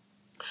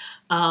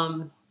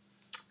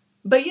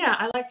 But yeah,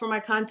 I like for my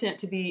content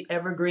to be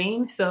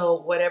evergreen. So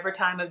whatever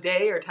time of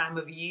day or time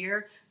of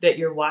year that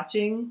you're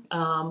watching,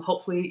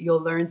 hopefully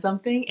you'll learn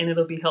something and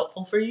it'll be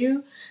helpful for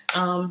you.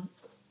 I'm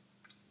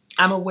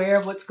aware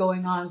of what's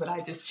going on, but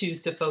I just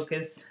choose to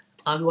focus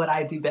on what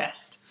I do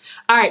best.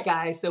 All right,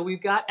 guys, so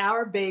we've got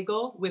our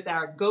bagel with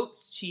our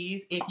goat's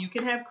cheese. If you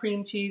can have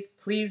cream cheese,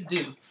 please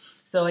do.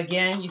 So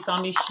again, you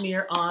saw me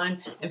smear on,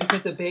 and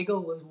because the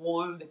bagel was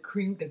warm,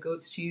 the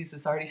goat's cheese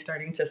is already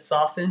starting to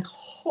soften.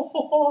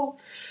 So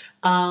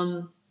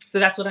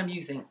that's what I'm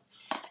using.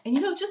 And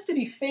you know, just to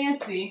be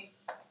fancy,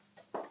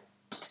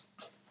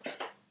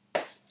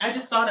 I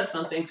just thought of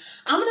something.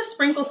 I'm going to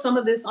sprinkle some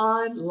of this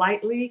on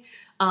lightly.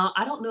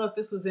 I don't know if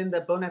this was in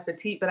the Bon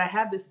Appetit, but I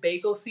have this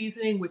bagel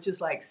seasoning, which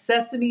is like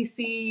sesame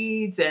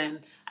seeds and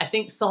I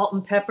think salt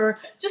and pepper,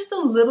 just a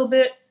little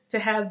bit to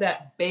have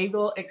that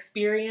bagel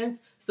experience.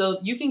 So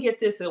you can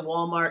get this at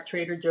Walmart,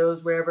 Trader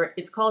Joe's, wherever.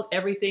 It's called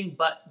everything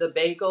but the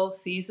bagel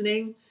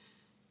seasoning.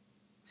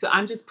 So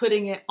I'm just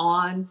putting it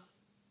on,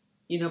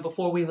 you know,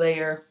 before we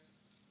layer.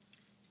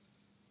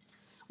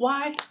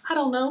 Why? I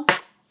don't know.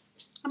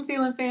 I'm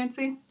feeling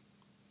fancy.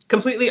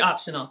 Completely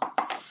optional.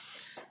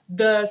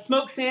 The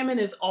smoked salmon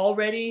is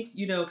already,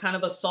 you know, kind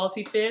of a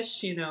salty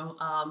fish, you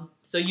know,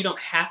 so you don't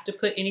have to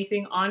put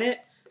anything on it.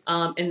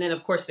 And then,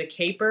 of course, the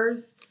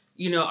capers,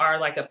 you know, are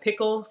like a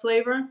pickle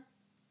flavor.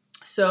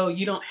 So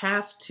you don't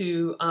have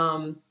to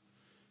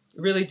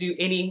really do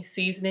any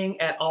seasoning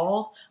at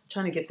all. I'm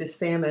trying to get this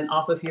salmon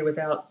off of here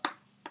without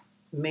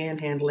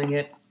manhandling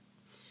it.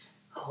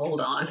 Hold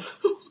on.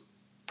 All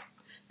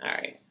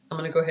right. I'm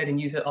going to go ahead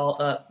and use it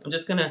all up. I'm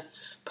just going to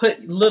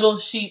put little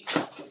sheets,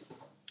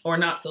 or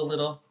not so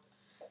little.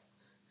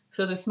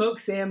 So the smoked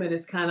salmon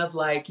is kind of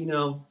like, you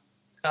know,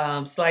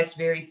 sliced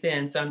very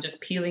thin. So I'm just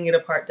peeling it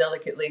apart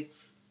delicately.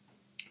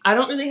 I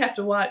don't really have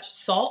to watch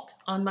salt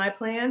on my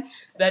plan.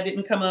 That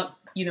didn't come up,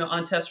 you know,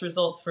 on test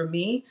results for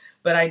me,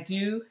 but I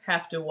do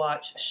have to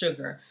watch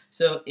sugar.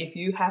 So if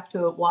you have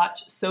to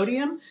watch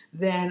sodium,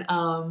 then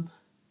oh,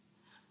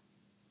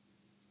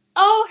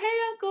 hey,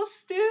 Uncle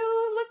Stu,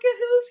 look at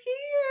who's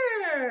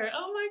here.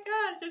 Oh my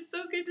gosh, it's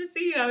so good to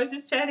see you. I was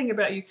just chatting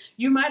about you.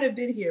 You might have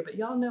been here, but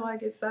y'all know I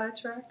get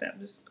sidetracked.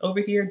 I'm just over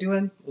here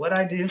doing what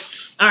I do.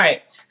 All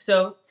right,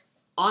 so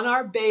on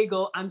our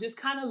bagel, I'm just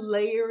kind of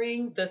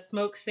layering the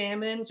smoked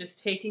salmon,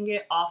 just taking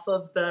it off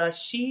of the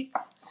sheets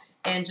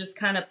and just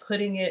kind of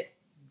putting it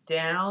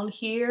down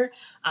here.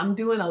 I'm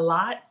doing a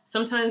lot.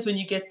 Sometimes when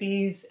you get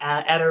these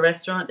at a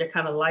restaurant, they're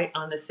kind of light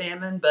on the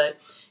salmon, but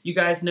you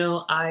guys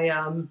know I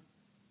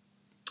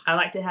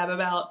like to have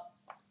about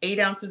 8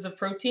 ounces of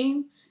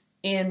protein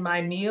in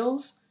my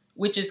meals,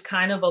 which is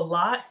kind of a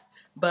lot,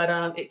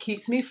 but it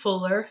keeps me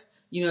fuller.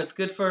 You know, it's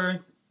good for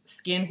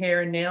skin,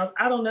 hair, and nails.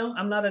 I don't know.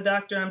 I'm not a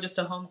doctor. I'm just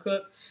a home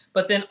cook.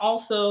 But then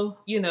also,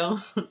 you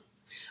know,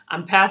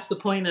 I'm past the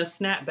point of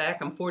snapback.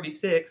 I'm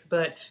 46,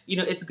 but, you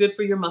know, it's good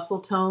for your muscle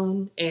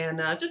tone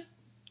and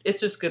it's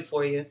just good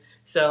for you.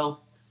 So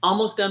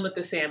almost done with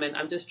the salmon.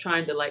 I'm just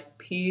trying to like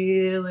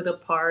peel it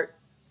apart.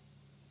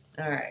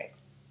 All right.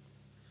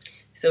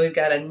 So we've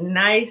got a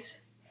nice,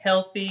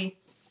 healthy,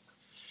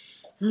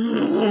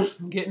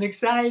 I'm getting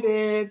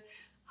excited.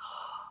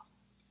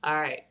 All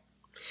right.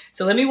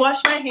 So let me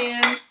wash my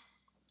hands.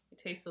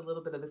 Taste a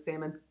little bit of the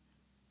salmon.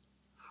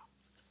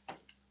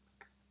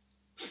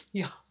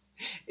 Yeah,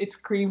 it's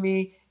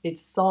creamy,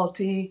 it's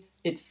salty,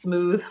 it's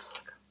smooth.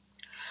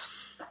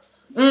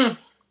 I'm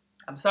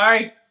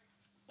sorry.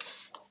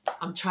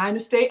 I'm trying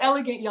to stay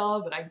elegant,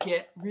 y'all, but I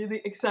get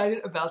really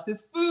excited about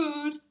this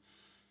food.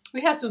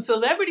 We have some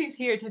celebrities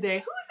here today.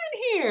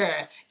 Who's in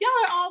here? Y'all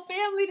are all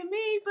family to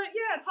me, but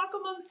yeah, talk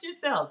amongst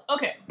yourselves.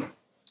 Okay,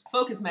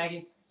 focus,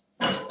 Maggie.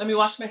 Let me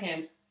wash my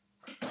hands.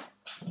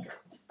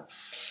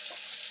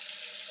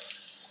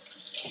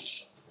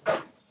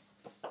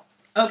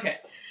 Okay,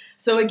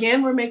 so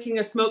again, we're making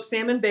a smoked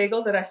salmon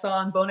bagel that I saw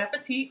on Bon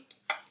Appetit.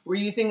 We're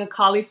using a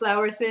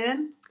cauliflower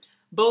thin.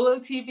 Bolo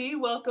TV,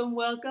 welcome,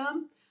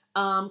 welcome.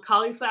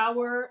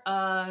 Cauliflower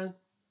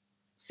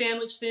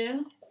sandwich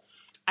thin.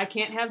 I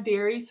can't have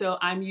dairy, so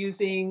I'm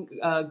using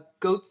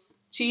goat's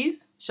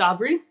cheese,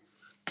 Chabri.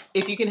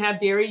 If you can have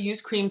dairy,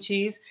 use cream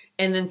cheese.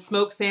 And then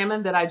smoked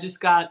salmon that I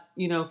just got,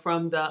 you know,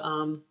 from the,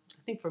 I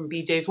think from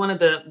BJ's, one of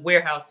the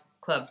warehouse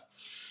clubs.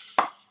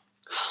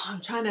 I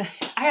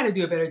gotta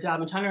do a better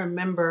job. I'm trying to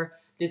remember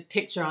this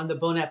picture on the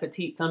Bon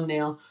Appetit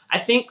thumbnail. I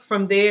think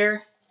from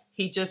there,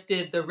 he just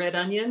did the red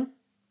onion.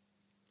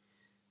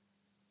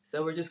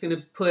 So we're just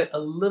gonna put a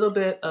little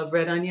bit of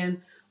red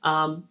onion.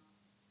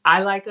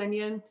 I like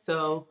onion,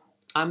 so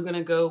I'm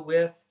gonna go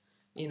with,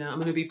 you know, I'm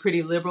gonna be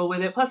pretty liberal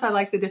with it. Plus I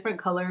like the different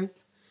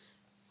colors.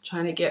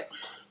 Trying to get,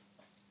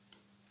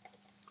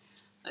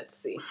 let's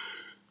see.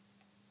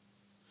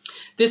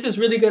 This is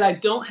really good. I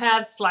don't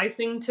have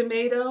slicing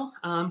tomato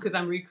because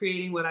I'm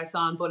recreating what I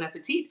saw on Bon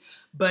Appetit.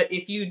 But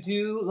if you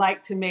do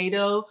like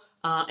tomato,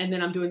 and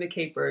then I'm doing the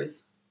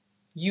capers,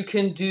 you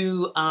can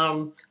do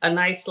a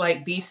nice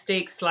like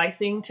beefsteak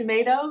slicing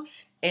tomato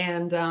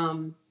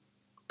and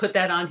put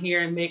that on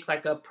here and make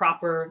like a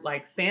proper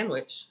like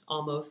sandwich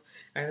almost.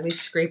 All right, let me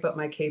scrape up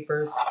my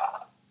capers.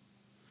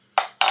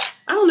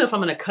 I don't know if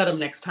I'm going to cut them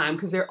next time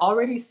because they're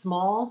already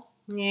small.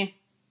 Yeah.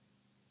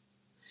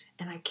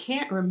 And I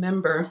can't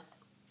remember.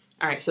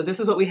 All right, so this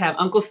is what we have.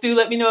 Uncle Stu,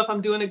 let me know if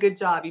I'm doing a good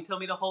job. He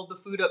told me to hold the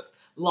food up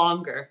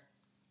longer.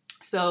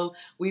 So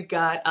we've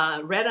got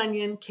red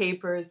onion,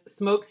 capers,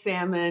 smoked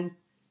salmon,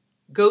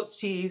 goat's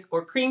cheese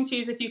or cream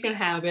cheese if you can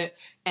have it,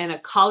 and a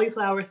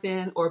cauliflower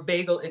thin or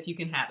bagel if you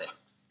can have it.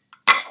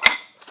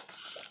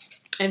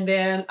 And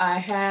then I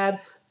had,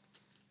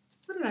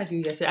 what did I do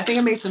yesterday? I think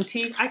I made some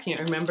tea. I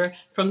can't remember.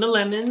 From the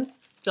lemons.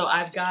 So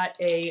I've got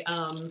a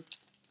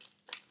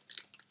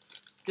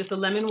just a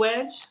lemon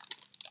wedge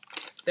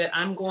that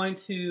I'm going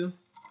to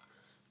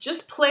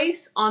just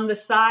place on the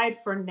side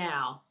for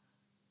now.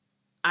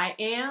 I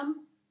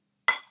am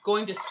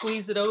going to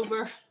squeeze it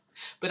over,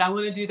 but I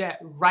want to do that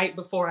right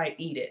before I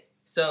eat it.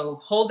 So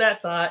hold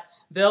that thought.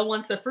 Bill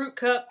wants a fruit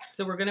cup,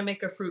 so we're going to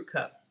make a fruit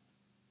cup.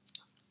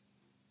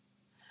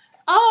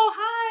 Oh,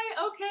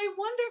 hi. Okay,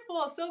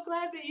 wonderful. So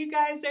glad that you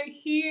guys are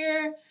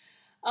here.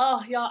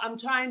 Oh, y'all, I'm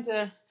trying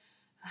to,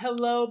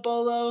 hello,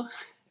 Bolo.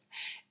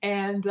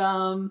 And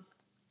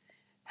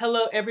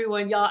hello,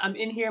 everyone. Y'all, I'm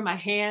in here. My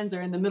hands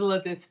are in the middle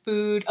of this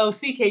food. Oh,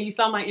 CK, you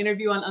saw my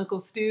interview on Uncle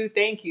Stu.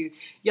 Thank you.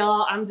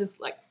 Y'all, I'm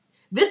just like,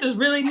 this is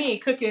really me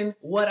cooking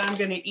what I'm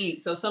going to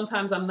eat. So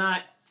sometimes I'm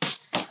not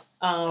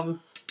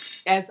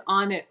as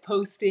on it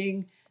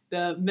posting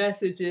the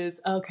messages.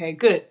 Okay,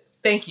 good.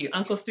 Thank you.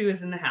 Uncle Stu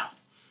is in the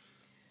house.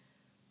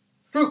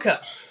 Fruit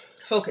cup.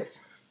 Focus.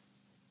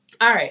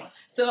 All right,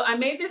 so I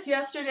made this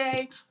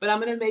yesterday, but I'm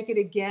gonna make it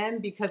again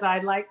because I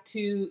like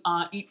to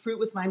eat fruit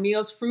with my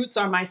meals. Fruits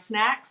are my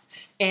snacks,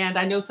 and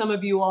I know some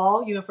of you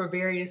all, for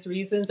various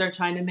reasons are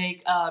trying to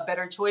make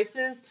better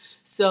choices.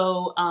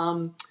 So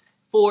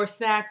for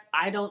snacks,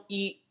 I don't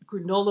eat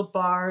granola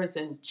bars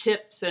and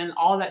chips and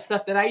all that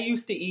stuff that I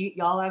used to eat.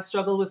 Y'all, I've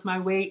struggled with my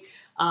weight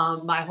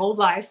my whole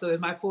life, so in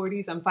my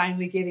 40s, I'm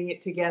finally getting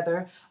it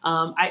together.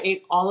 I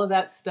ate all of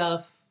that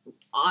stuff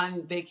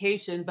on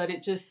vacation, but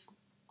it's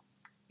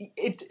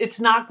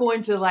not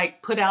going to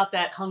like put out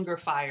that hunger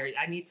fire.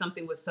 I need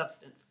something with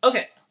substance.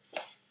 Okay,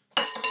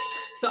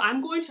 so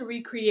I'm going to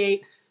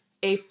recreate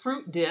a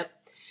fruit dip.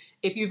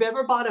 If you've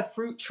ever bought a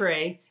fruit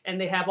tray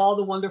and they have all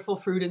the wonderful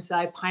fruit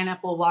inside,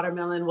 pineapple,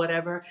 watermelon,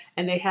 whatever,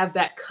 and they have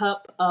that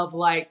cup of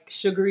like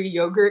sugary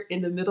yogurt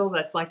in the middle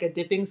that's like a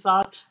dipping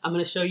sauce, I'm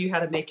going to show you how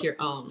to make your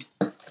own.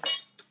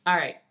 All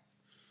right.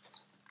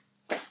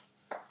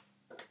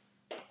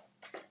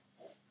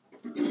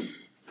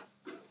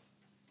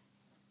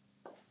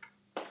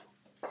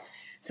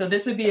 So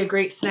this would be a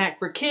great snack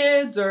for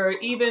kids or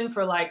even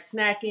for like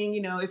snacking,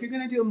 if you're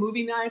going to do a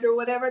movie night or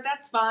whatever,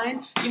 that's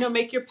fine.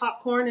 Make your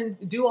popcorn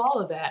and do all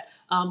of that.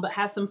 But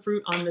have some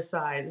fruit on the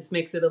side. This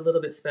makes it a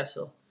little bit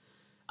special.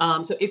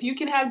 So if you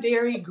can have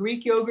dairy,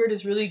 Greek yogurt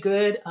is really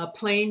good.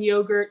 Plain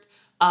yogurt.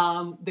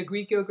 The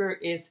Greek yogurt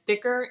is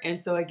thicker. And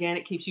so again,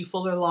 it keeps you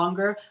fuller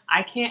longer.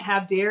 I can't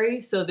have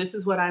dairy. So this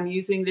is what I'm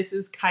using. This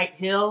is Kite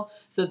Hill.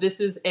 So this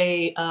is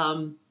a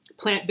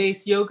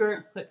plant-based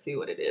yogurt. Let's see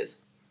what it is.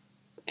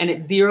 And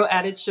it's 0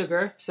 added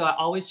sugar, so I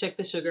always check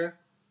the sugar.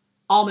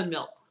 Almond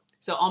milk,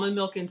 so almond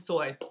milk and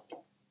soy.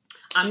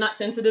 I'm not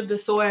sensitive to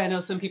soy. I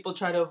know some people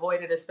try to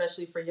avoid it,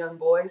 especially for young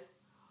boys.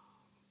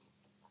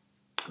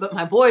 But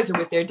my boys are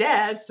with their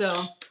dad,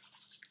 so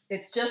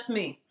it's just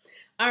me.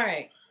 All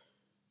right.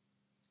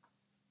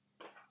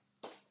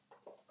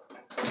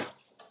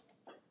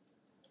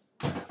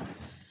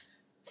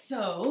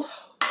 So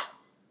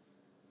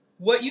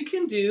what you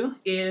can do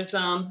is,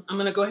 I'm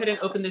going to go ahead and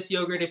open this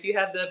yogurt. If you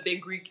have the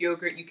big Greek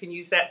yogurt, you can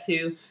use that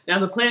too. Now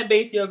the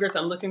plant-based yogurts,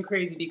 I'm looking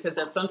crazy because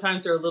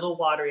sometimes they're a little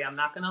watery. I'm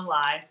not going to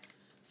lie.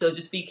 So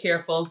just be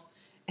careful.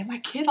 And my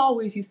kid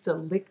always used to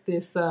lick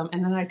this, and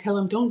then I tell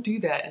him, don't do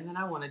that. And then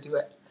I want to do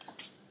it.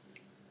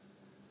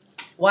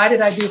 Why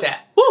did I do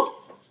that? Woo!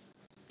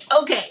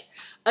 Okay.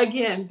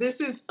 Again, this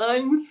is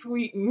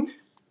unsweetened.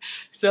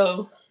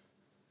 So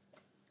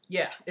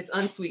yeah, it's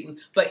unsweetened.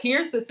 But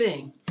here's the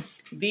thing.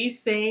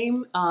 These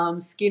same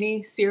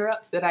skinny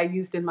syrups that I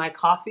used in my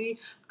coffee,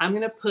 I'm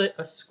going to put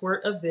a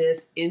squirt of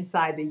this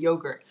inside the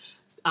yogurt.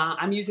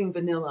 I'm using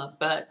vanilla,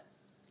 but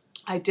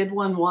I did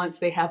one once.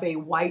 They have a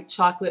white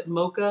chocolate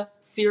mocha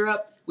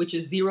syrup, which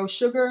is 0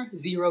 sugar,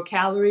 0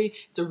 calorie.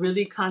 It's a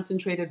really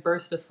concentrated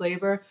burst of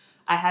flavor.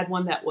 I had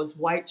one that was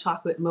white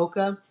chocolate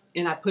mocha,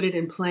 and I put it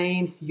in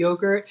plain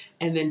yogurt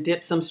and then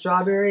dipped some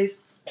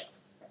strawberries.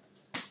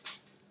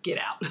 Get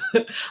out.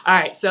 All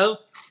right, so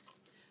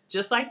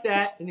just like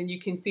that, and then you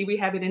can see we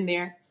have it in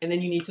there, and then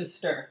you need to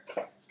stir.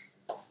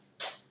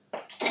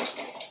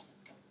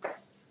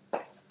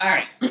 All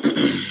right.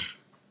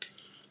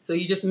 So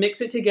you just mix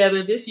it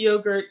together. This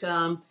yogurt,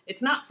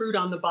 it's not fruit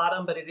on the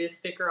bottom, but it is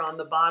thicker on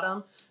the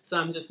bottom. So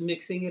I'm just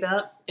mixing it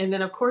up. And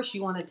then, of course,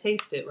 you want to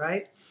taste it,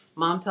 right?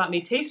 Mom taught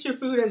me, taste your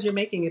food as you're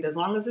making it, as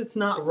long as it's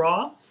not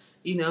raw,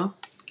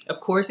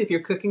 Of course, if you're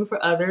cooking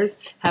for others,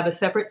 have a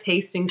separate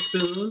tasting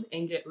spoon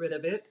and get rid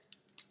of it.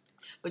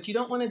 But you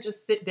don't want to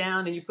just sit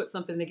down and you put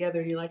something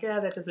together and you're like,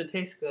 that doesn't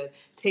taste good.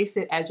 Taste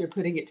it as you're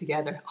putting it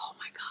together. Oh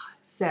my God,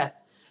 Seth,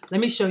 let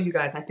me show you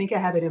guys. I think I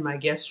have it in my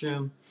guest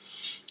room.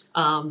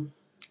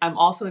 I'm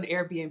also an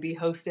Airbnb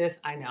hostess.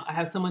 I know I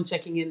have someone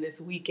checking in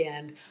this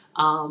weekend,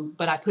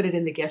 but I put it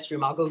in the guest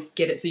room. I'll go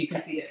get it so you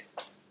can see it.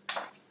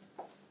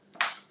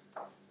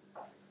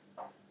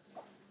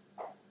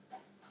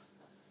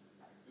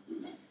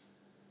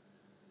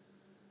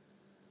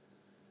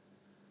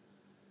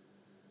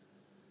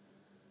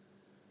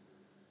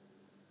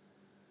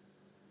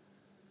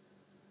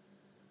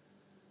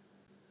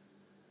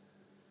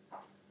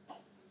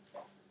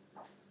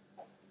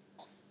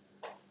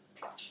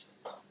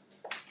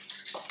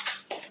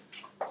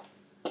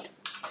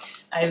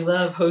 I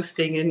love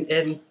hosting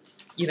and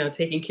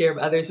taking care of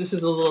others. This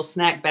is a little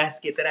snack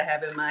basket that I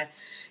have in my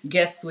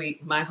guest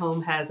suite. My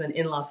home has an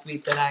in-law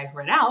suite that I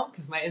rent out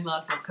because my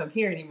in-laws don't come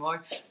here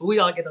anymore. But we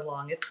all get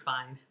along. It's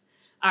fine.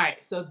 All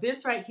right, so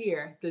this right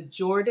here, the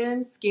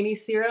Jordan Skinny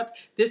Syrups.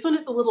 This one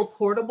is a little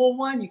portable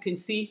one. You can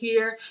see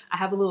here, I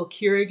have a little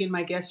Keurig in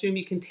my guest room.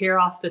 You can tear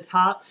off the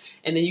top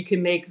and then you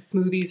can make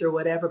smoothies or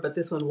whatever. But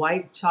this one,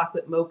 white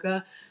chocolate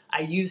mocha. I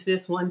used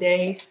this one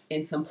day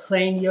in some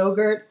plain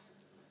yogurt.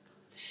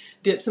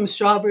 Dip some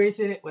strawberries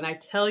in it. When I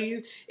tell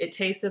you, it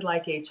tasted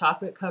like a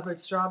chocolate covered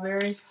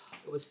strawberry.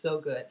 It was so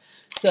good.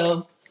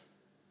 So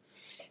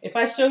if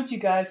I showed you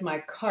guys my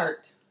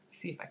cart,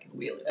 see if I can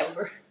wheel it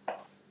over.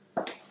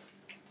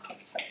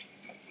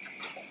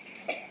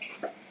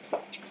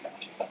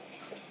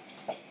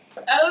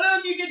 I don't know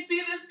if you can see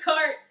this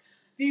cart.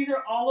 These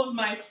are all of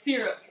my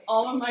syrups,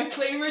 all of my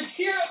flavored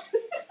syrups.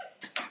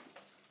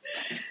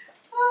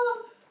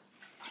 Oh.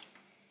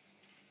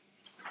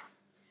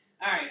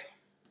 All right.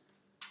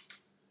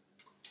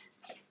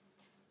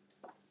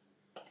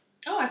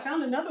 Oh, I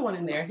found another one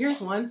in there. Here's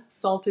one,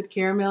 salted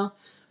caramel.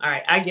 All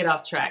right, I get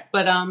off track.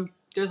 But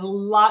there's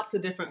lots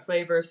of different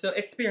flavors, so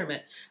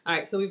experiment. All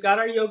right, so we've got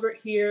our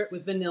yogurt here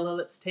with vanilla.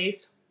 Let's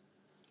taste.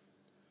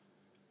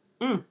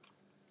 Ooh.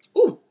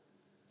 Ooh.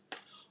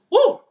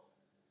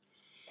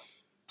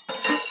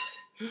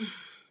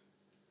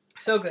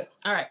 So good.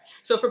 All right,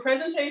 so for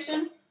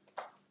presentation,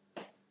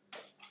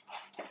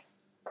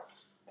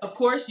 of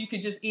course, you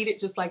could just eat it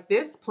just like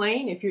this,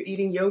 plain. If you're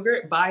eating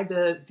yogurt, buy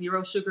the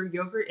zero sugar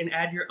yogurt and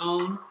add your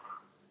own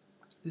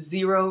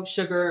zero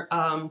sugar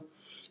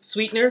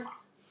sweetener.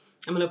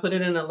 I'm going to put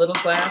it in a little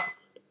glass.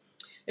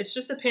 It's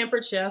just a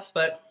Pampered Chef,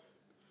 but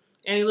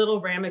any little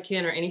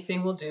ramekin or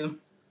anything will do.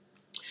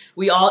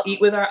 We all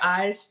eat with our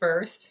eyes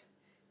first.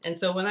 And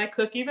so when I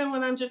cook, even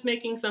when I'm just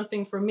making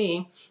something for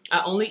me,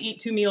 I only eat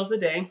 2 meals a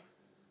day.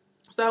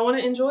 So I want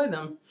to enjoy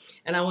them.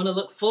 And I want to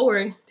look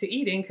forward to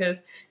eating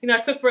because, I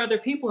cook for other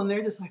people and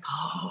they're just like,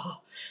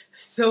 oh,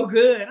 so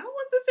good. I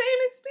want the same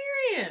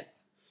experience.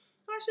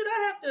 Why should I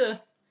have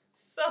to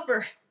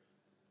suffer?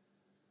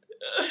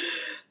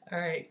 All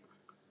right.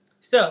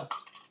 So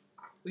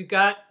we've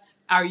got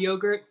our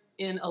yogurt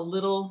in a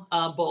little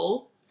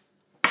bowl.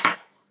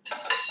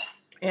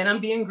 And I'm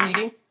being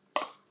greedy.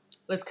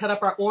 Let's cut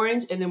up our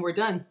orange and then we're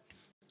done.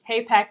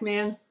 Hey,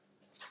 Pac-Man.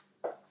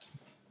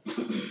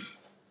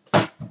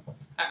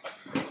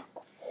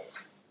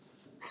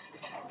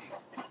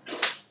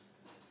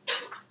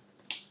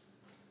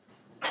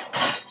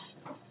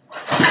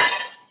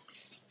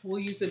 We'll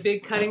use the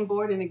big cutting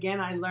board. And again,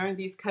 I learned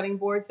these cutting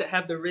boards that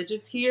have the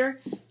ridges here.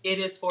 It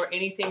is for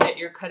anything that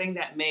you're cutting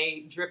that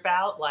may drip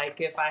out, like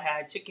if I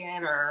had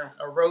chicken or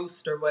a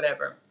roast or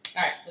whatever.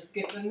 All right, let's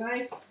get the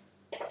knife.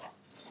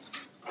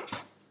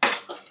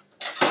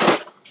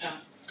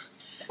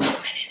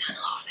 I didn't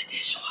unload the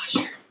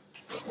dishwasher.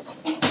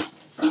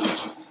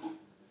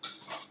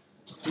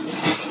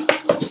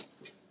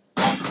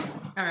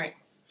 All right,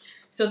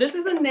 so this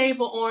is a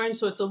navel orange,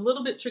 so it's a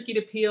little bit tricky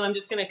to peel. I'm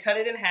just gonna cut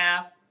it in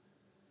half.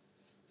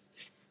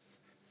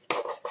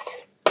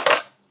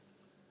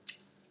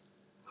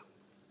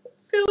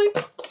 Silly,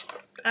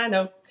 I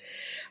know.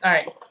 All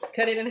right,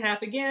 cut it in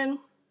half again,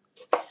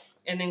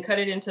 and then cut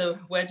it into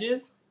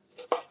wedges.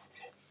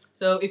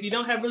 So if you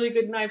don't have really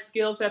good knife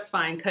skills, that's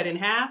fine. Cut in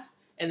half,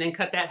 and then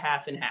cut that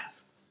half in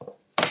half.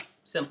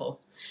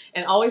 Simple.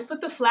 And always put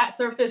the flat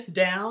surface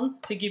down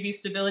to give you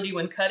stability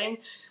when cutting,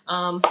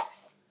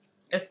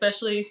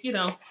 especially,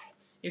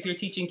 if you're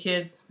teaching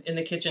kids in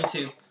the kitchen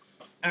too.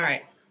 All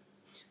right.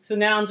 So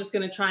now I'm just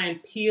going to try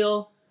and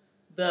peel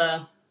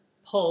the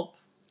pulp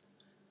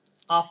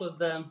off of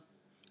the,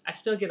 I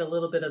still get a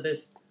little bit of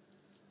this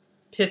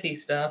pithy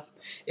stuff.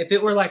 If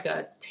it were like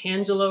a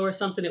Tangelo or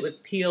something, it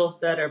would peel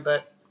better,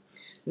 but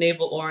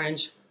navel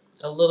orange,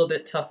 a little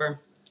bit tougher.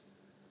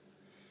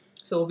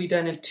 So we'll be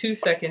done in 2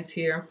 seconds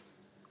here.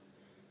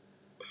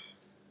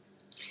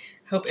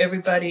 Hope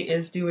everybody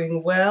is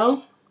doing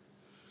well.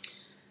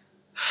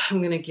 I'm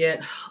going to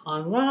get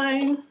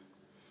online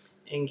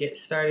and get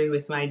started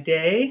with my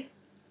day.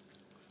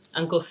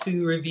 Uncle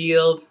Stu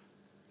revealed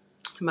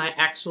my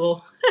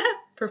actual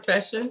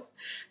profession.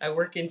 I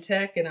work in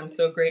tech and I'm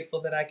so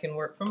grateful that I can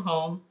work from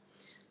home.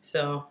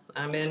 So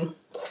I'm in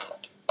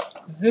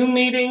Zoom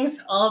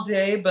meetings all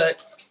day,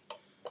 but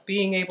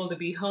being able to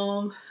be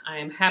home, I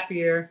am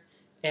happier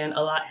and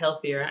a lot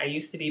healthier. I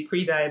used to be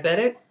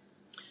pre-diabetic.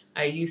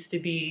 I used to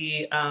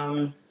be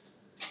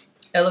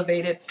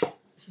elevated.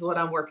 This is what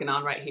I'm working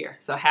on right here.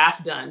 So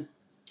half done.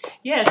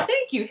 Yes,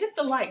 thank you. Hit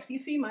the likes. You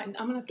see I'm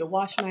going to have to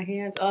wash my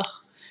hands. Ugh.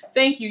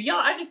 Thank you. Y'all,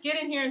 I just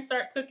get in here and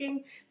start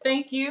cooking.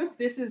 Thank you.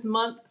 This is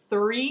month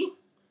 3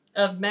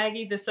 of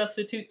Maggie, the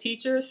substitute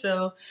teacher.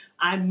 So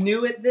I'm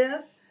new at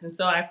this. And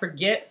so I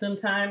forget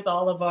sometimes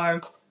all of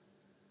our,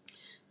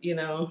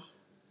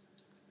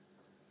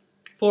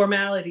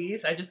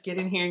 formalities. I just get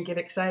in here and get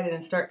excited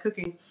and start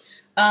cooking.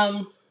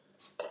 But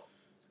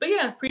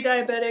yeah,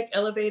 pre-diabetic,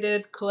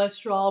 elevated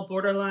cholesterol,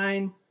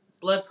 borderline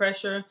blood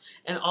pressure,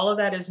 and all of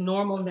that is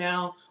normal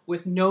now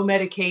with no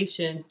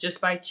medication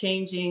just by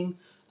changing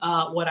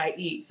what I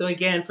eat. So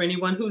again, for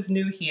anyone who's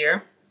new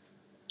here,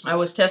 I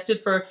was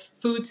tested for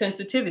food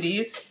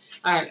sensitivities.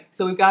 All right,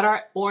 so we've got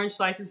our orange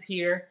slices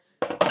here.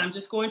 I'm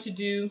just going to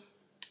do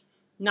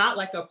not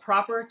like a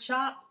proper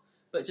chop,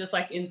 but just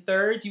like in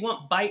thirds. You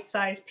want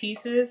bite-sized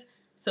pieces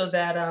so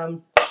that,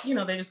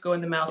 they just go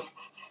in the mouth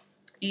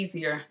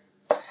easier.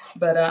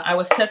 But I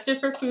was tested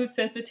for food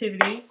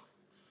sensitivities,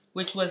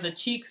 which was a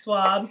cheek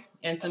swab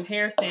and some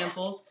hair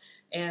samples.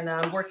 And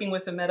I'm working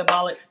with a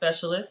metabolic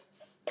specialist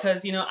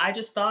because, I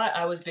just thought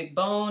I was big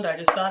boned. I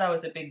just thought I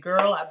was a big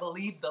girl. I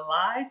believed the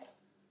lie.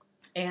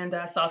 And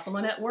I saw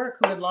someone at work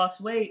who had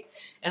lost weight.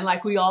 And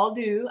like we all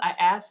do, I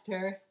asked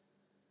her,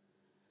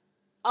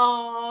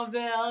 "Oh,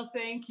 Belle,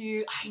 thank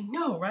you." I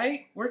know,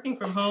 right? Working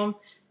from home,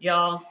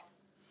 y'all.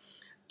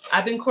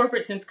 I've been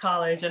corporate since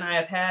college, and I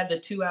have had the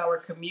 2-hour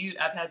commute.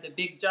 I've had the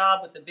big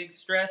job with the big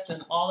stress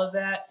and all of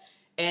that.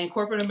 And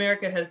corporate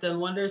America has done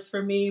wonders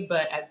for me,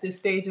 but at this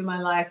stage in my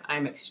life,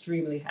 I'm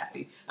extremely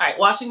happy. All right,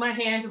 washing my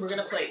hands, and we're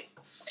going to plate.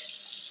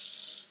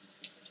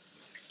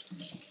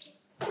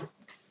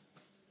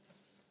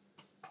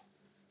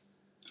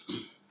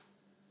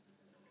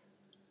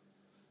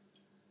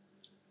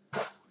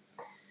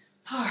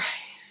 All right.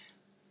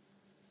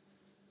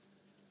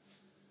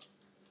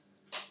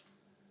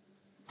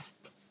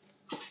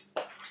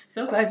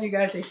 So glad you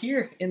guys are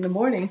here in the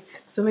morning.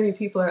 So many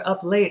people are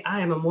up late.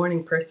 I am a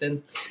morning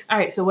person. All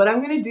right, so what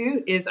I'm going to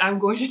do is I'm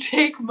going to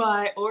take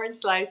my orange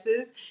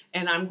slices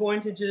and I'm going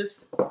to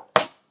just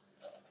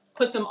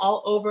put them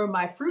all over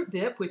my fruit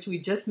dip, which we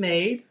just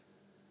made.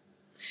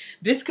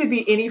 This could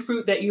be any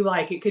fruit that you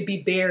like. It could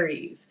be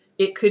berries.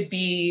 It could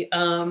be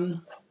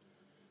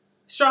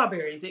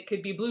strawberries. It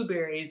could be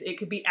blueberries. It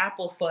could be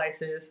apple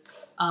slices.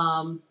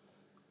 I'm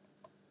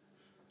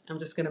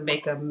just going to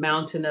make a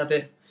mountain of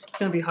it. It's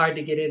going to be hard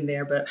to get in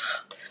there, but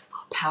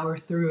I'll power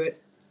through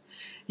it.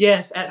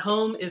 Yes, at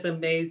home is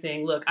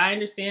amazing. Look, I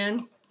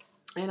understand,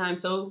 and I'm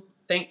so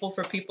thankful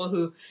for people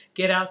who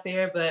get out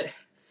there, but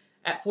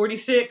at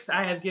 46,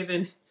 I have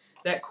given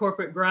that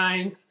corporate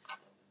grind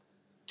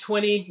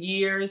 20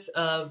 years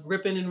of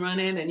ripping and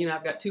running, and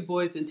I've got 2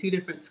 boys in 2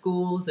 different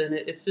schools, and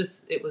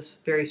it was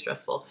very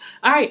stressful.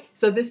 All right,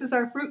 so this is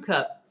our fruit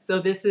cup. So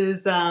this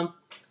is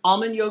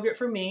almond yogurt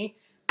for me,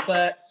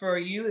 but for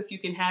you, if you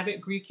can have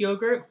it, Greek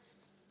yogurt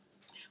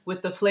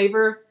with the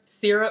flavor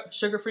syrup,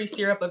 sugar-free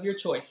syrup of your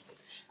choice.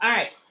 All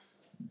right.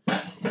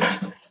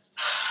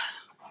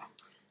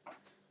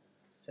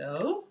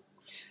 So,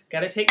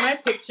 gotta take my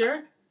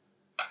picture.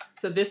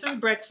 So this is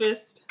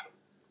breakfast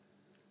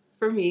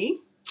for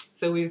me.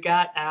 So we've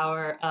got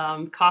our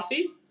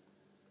coffee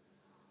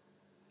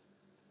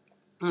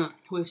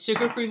with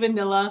sugar-free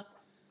vanilla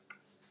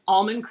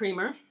almond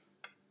creamer.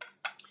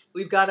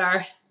 We've got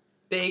our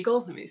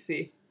bagel. Let me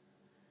see.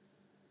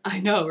 I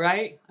know,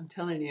 right? I'm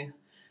telling you.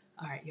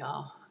 All right,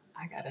 y'all.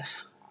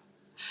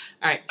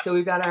 All right, so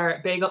we've got our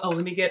bagel. Oh,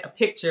 let me get a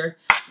picture.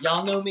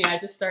 Y'all know me. I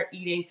just start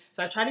eating.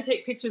 So I try to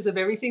take pictures of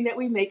everything that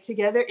we make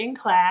together in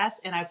class,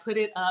 and I put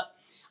it up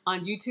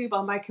on YouTube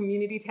on my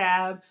community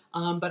tab,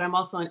 but I'm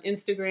also on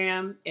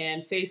Instagram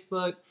and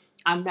Facebook.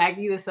 I'm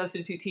Maggie, the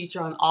substitute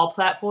teacher, on all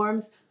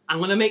platforms. I'm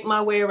going to make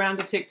my way around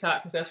to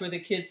TikTok because that's where the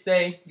kids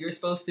say you're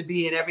supposed to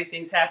be and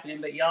everything's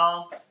happening. But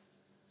y'all,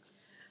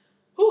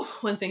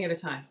 one thing at a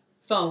time.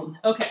 Phone.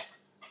 Okay.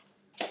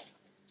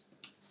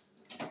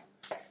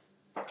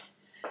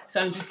 So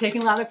I'm just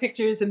taking a lot of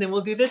pictures and then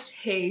we'll do the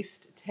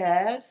taste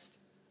test.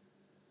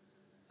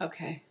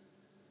 Okay.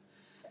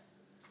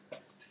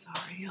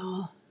 Sorry,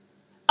 y'all.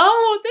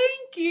 Oh,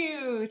 thank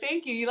you.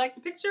 Thank you. You like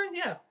the picture?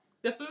 Yeah.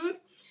 The food?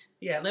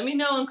 Yeah. Let me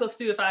know, Uncle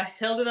Stu, if I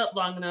held it up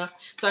long enough.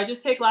 So I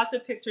just take lots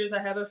of pictures.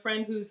 I have a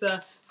friend who's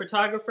a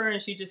photographer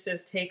and she just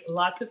says take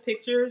lots of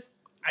pictures.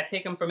 I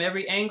take them from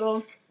every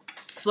angle.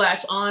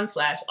 Flash on,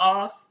 flash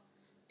off.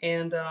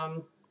 And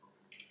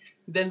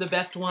then the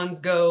best ones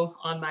go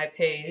on my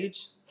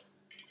page.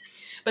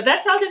 But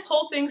that's how this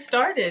whole thing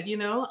started,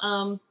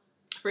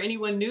 For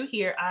anyone new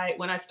here,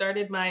 when I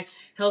started my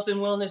health and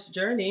wellness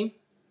journey,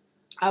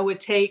 I would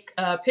take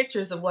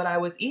pictures of what I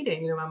was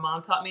eating. My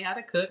mom taught me how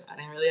to cook. I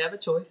didn't really have a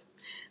choice.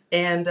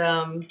 And,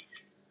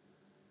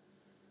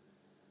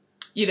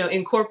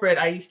 in corporate,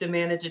 I used to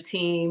manage a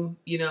team,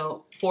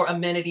 for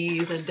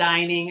amenities and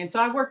dining. And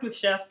so I worked with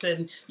chefs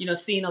and,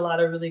 seen a lot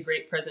of really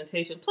great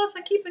presentation. Plus,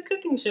 I keep the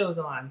cooking shows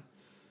on.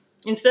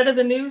 Instead of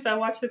the news, I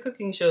watch the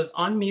cooking shows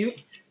on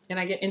mute and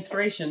I get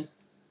inspiration.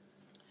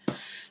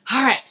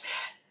 All right.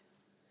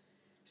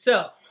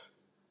 So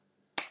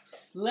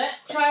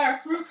let's try our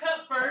fruit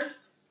cup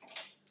first.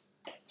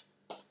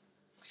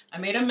 I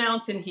made a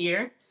mountain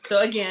here. So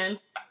again,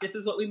 this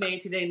is what we made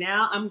today.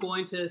 Now I'm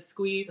going to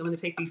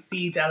take these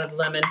seeds out of the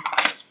lemon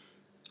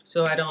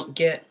so I don't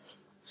get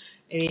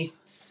any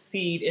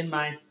seed in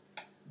my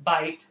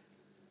bite.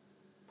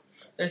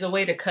 There's a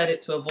way to cut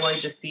it to avoid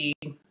the seed.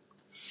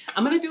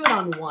 I'm going to do it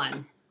on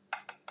one.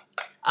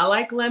 I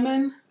like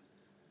lemon,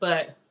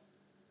 but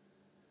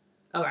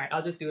all right,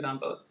 I'll just do it on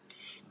both.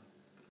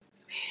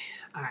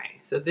 All right,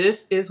 so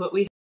this is what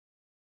we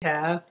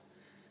have.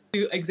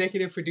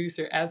 executive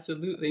producer,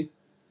 absolutely.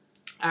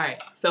 All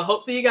right, so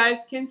hopefully you guys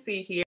can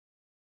see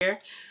here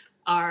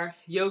our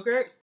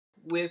yogurt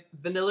with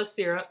vanilla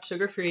syrup,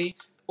 sugar-free,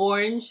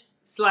 orange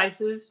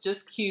slices,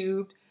 just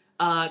cubed,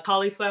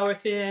 cauliflower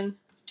thin,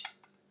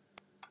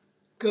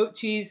 goat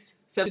cheese,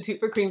 substitute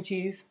for cream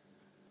cheese,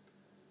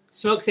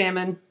 smoked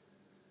salmon,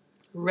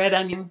 red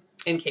onion,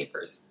 and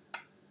capers.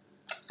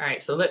 All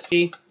right, so let's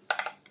see.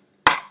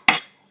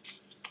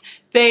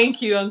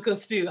 Thank you, Uncle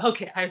Stu.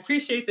 Okay, I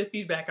appreciate the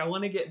feedback. I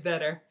want to get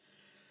better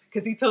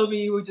because he told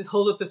me you would just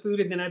hold up the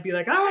food and then I'd be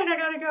like, all right, I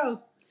gotta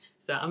go.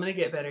 So I'm gonna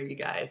get better, you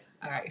guys.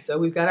 All right, so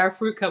we've got our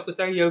fruit cup with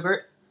our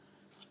yogurt.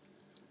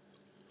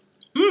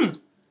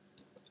 Mmm,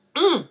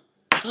 mmm,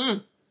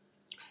 mmm.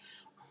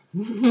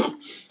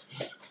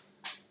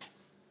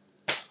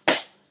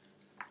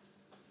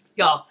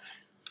 Y'all,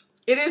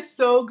 it is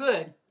so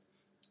good.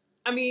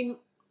 I mean,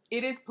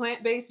 it is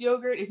plant-based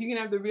yogurt. If you can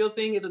have the real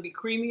thing, it'll be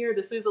creamier.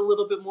 This is a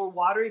little bit more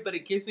watery, but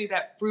it gives me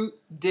that fruit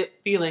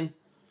dip feeling.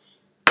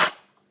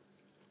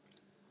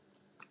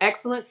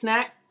 Excellent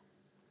snack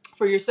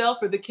for yourself,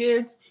 for the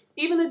kids,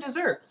 even a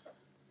dessert.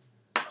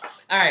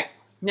 All right,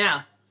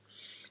 now,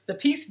 the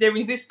piece de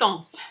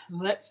resistance.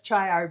 Let's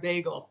try our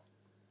bagel.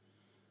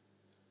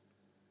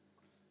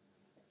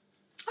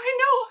 I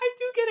know, I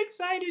do get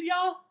excited,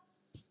 y'all.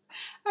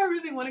 I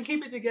really want to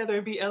keep it together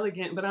and be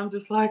elegant, but I'm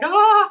just like,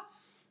 ah!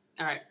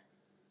 All right.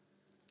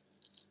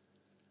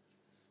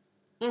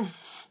 Mm.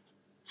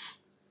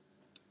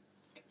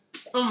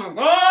 Oh my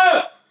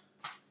God!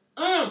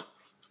 Mm.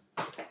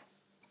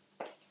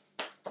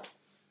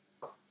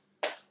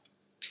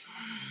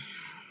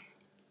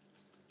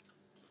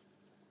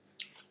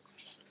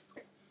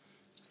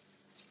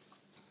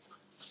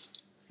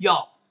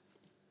 Y'all.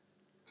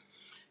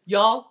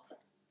 Y'all.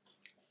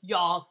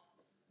 Y'all.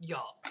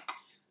 Y'all.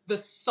 The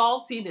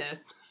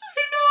saltiness.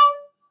 I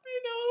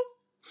know.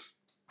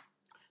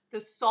 The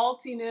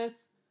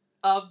saltiness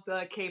of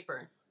the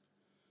caper.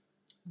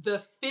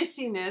 The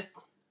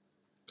fishiness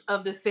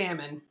of the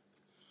salmon.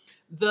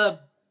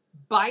 The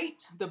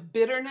bite, the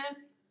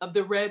bitterness of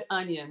the red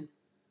onion.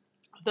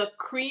 The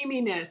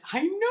creaminess.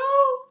 I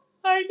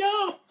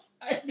know.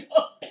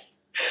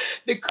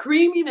 The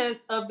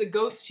creaminess of the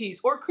goat's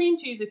cheese or cream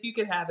cheese if you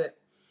could have it.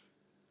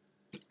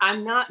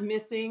 I'm not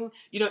missing,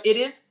 it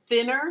is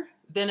thinner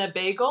than a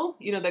bagel,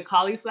 the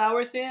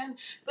cauliflower thin,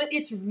 but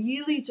it's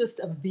really just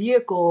a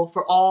vehicle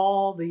for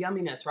all the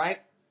yumminess,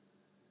 right?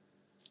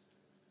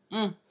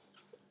 Mm.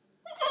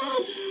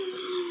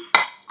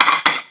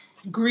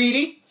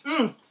 Greedy.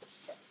 Mm.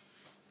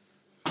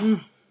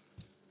 Mm.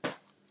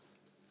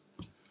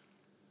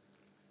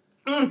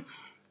 Mm.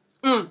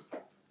 Mm.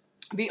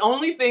 The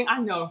only thing I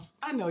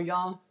know,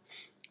 y'all.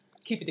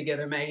 Keep it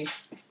together, Maggie.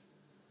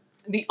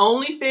 The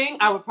only thing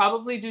I would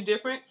probably do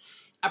different,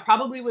 I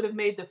probably would have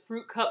made the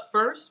fruit cup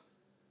first,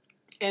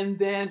 and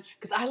then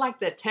because I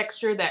like that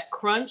texture, that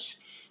crunch,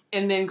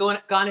 and then gone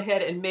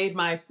ahead and made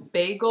my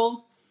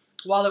bagel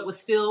while it was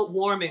still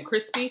warm and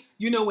crispy.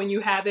 When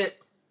you have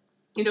it,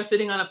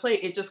 sitting on a plate,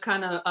 it just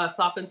kind of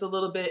softens a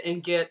little bit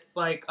and gets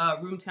like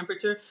room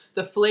temperature.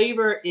 The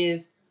flavor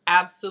is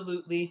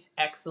absolutely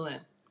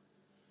excellent.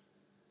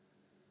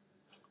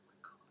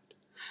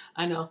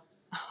 I know.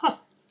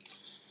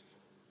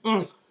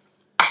 Mm.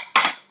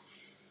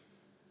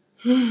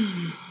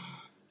 Mm.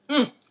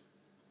 Mm.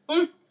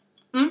 Mm.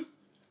 Mm.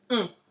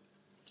 Mm.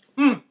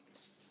 Mm.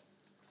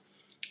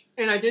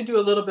 And I did do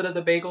a little bit of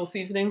the bagel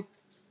seasoning.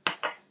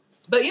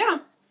 But yeah,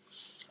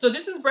 so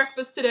this is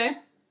breakfast today.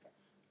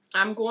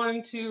 I'm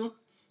going to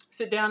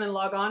sit down and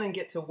log on and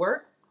get to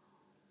work.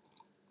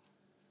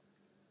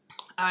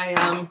 I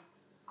am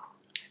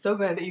so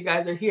glad that you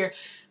guys are here.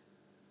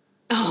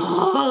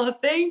 Oh,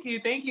 thank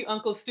you,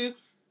 Uncle Stu.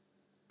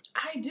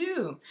 I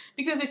do.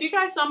 Because if you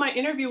guys saw my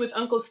interview with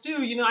Uncle Stu,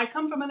 I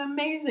come from an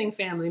amazing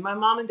family. My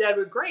mom and dad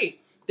were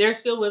great. They're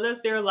still with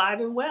us. They're alive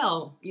and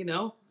well,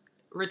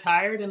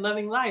 retired and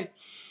loving life.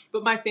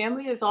 But my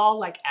family is all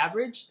like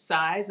average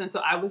size. And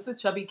so I was the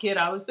chubby kid.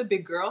 I was the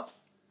big girl.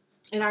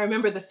 And I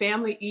remember the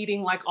family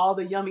eating like all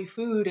the yummy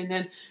food. And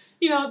then,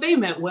 they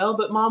meant well,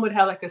 but mom would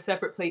have like a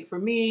separate plate for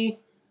me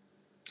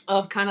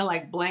of kind of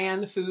like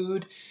bland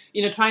food,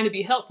 trying to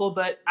be helpful.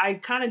 But I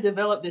kind of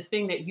developed this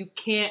thing that you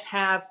can't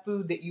have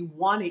food that you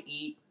want to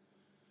eat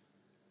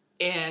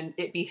and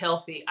it be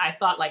healthy. I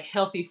thought like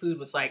healthy food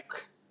was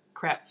like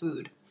crap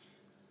food.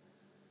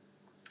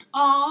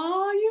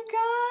 Aw, you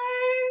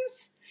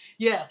guys.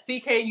 Yeah,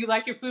 CK, you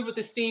like your food with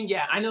the steam?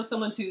 Yeah, I know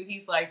someone too.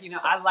 He's like,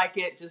 I like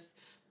it just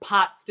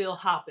pot still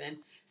hopping.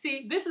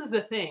 See, this is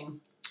the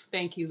thing.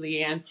 Thank you,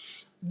 Leanne.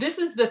 This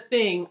is the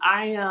thing.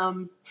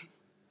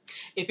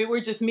 If it were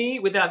just me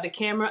without the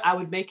camera, I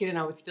would make it and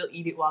I would still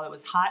eat it while it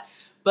was hot.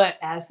 But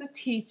as the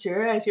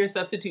teacher, as your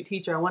substitute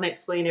teacher, I want to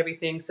explain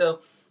everything. So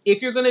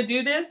if you're going to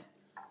do this,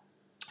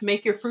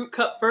 make your fruit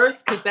cup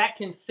first because that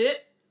can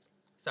sit.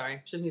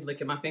 Sorry, shouldn't be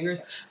licking my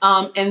fingers.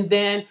 And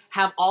then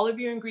have all of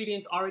your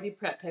ingredients already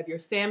prepped. Have your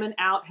salmon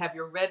out, have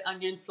your red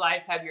onion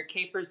slice, have your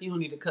capers. You don't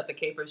need to cut the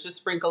capers, just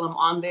sprinkle them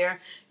on there.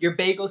 Your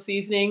bagel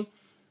seasoning.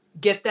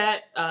 Get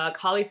that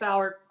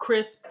cauliflower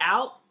crisp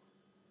out.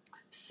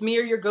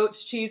 Smear your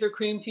goat's cheese or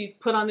cream cheese.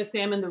 Put on the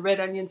salmon, the red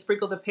onion.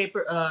 Sprinkle the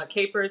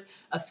capers,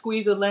 a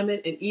squeeze of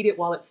lemon, and eat it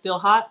while it's still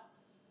hot.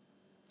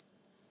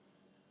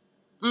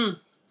 Mmm,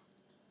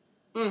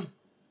 mmm,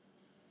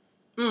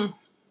 mmm,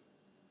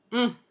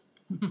 mmm.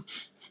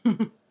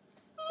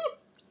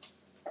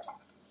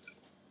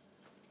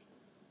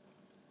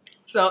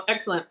 So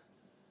excellent.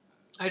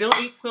 I don't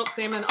eat smoked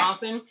salmon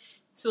often.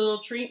 It's a little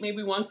treat,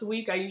 maybe once a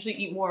week. I usually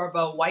eat more of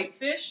a white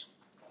fish.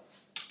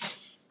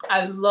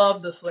 I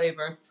love the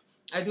flavor.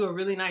 I do a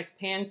really nice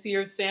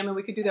pan-seared salmon.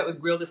 We could do that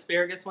with grilled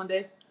asparagus one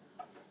day.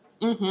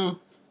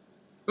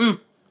 Mm-hmm. Mm,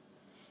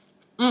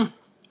 mm,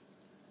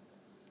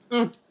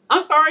 mm.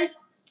 I'm sorry.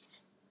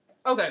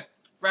 Okay,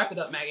 wrap it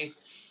up, Maggie.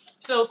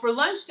 So for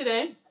lunch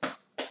today,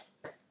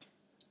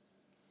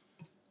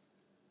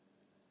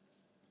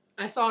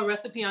 I saw a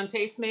recipe on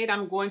Tastemade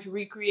I'm going to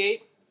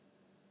recreate.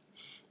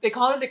 They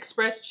call it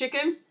express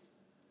chicken.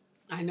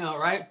 I know,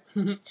 right?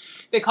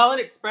 They call it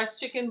express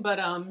chicken, but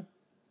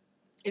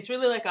it's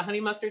really like a honey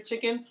mustard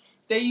chicken.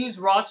 They use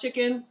raw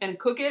chicken and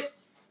cook it.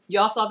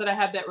 Y'all saw that I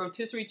had that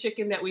rotisserie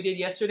chicken that we did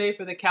yesterday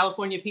for the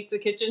California Pizza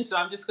Kitchen. So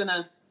I'm just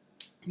gonna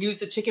use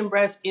the chicken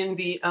breast in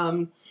the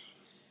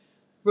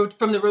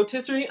from the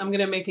rotisserie. I'm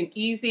gonna make an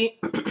easy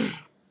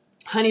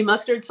honey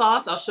mustard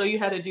sauce. I'll show you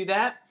how to do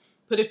that.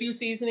 Put a few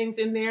seasonings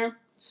in there,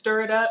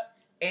 stir it up,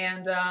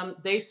 and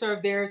they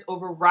serve theirs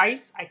over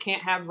rice. I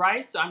can't have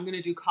rice, so I'm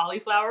gonna do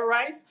cauliflower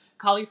rice.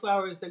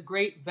 Cauliflower is a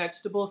great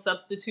vegetable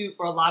substitute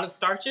for a lot of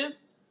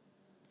starches.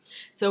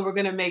 So we're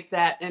gonna make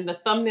that, and the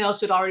thumbnail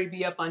should already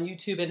be up on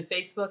YouTube and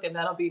Facebook, and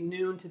that'll be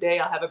noon today.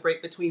 I'll have a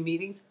break between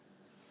meetings.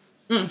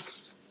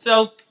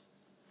 So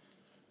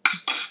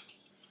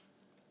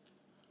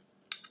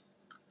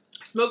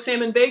smoked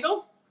salmon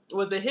bagel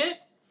was a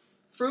hit.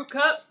 Fruit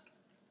cup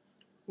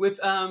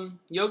with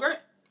yogurt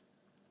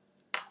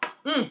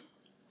and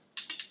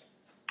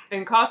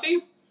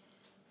coffee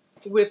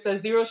with a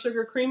zero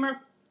sugar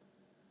creamer,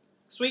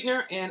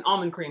 sweetener, and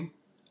almond cream.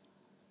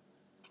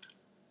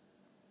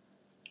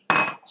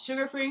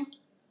 Sugar free,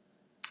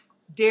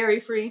 dairy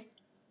free,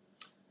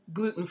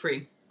 gluten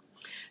free.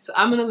 So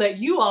I'm gonna let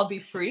you all be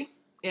free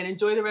and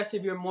enjoy the rest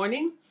of your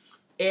morning.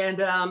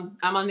 And I'm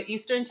on the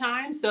Eastern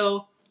time,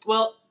 so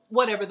well,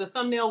 whatever. The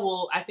thumbnail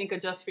will, I think,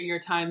 adjust for your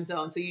time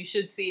zone. So you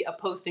should see a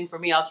posting for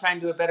me. I'll try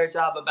and do a better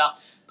job about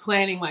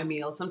planning my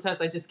meals.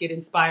 Sometimes I just get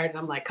inspired and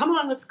I'm like, come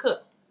on, let's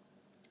cook.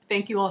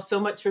 Thank you all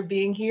so much for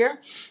being here.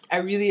 I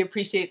really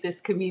appreciate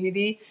this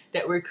community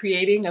that we're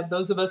creating of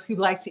those of us who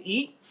like to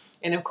eat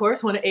and, of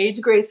course, want to age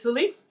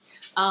gracefully.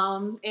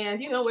 And,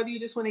 you know, whether you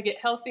just want to get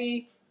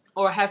healthy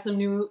or have some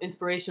new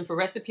inspiration for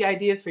recipe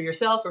ideas for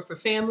yourself or for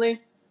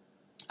family,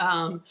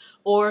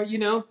 or, you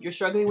know, you're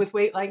struggling with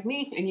weight like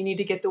me and you need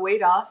to get the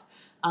weight off,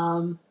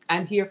 I'm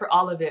here for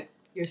all of it.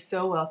 You're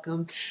so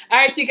welcome. All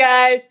right, you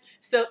guys.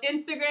 So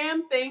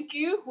Instagram, thank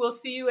you. We'll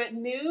see you at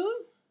noon.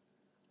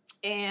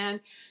 And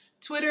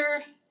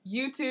Twitter,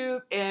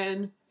 YouTube,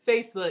 and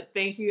Facebook.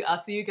 Thank you. I'll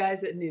see you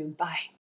guys at noon. Bye.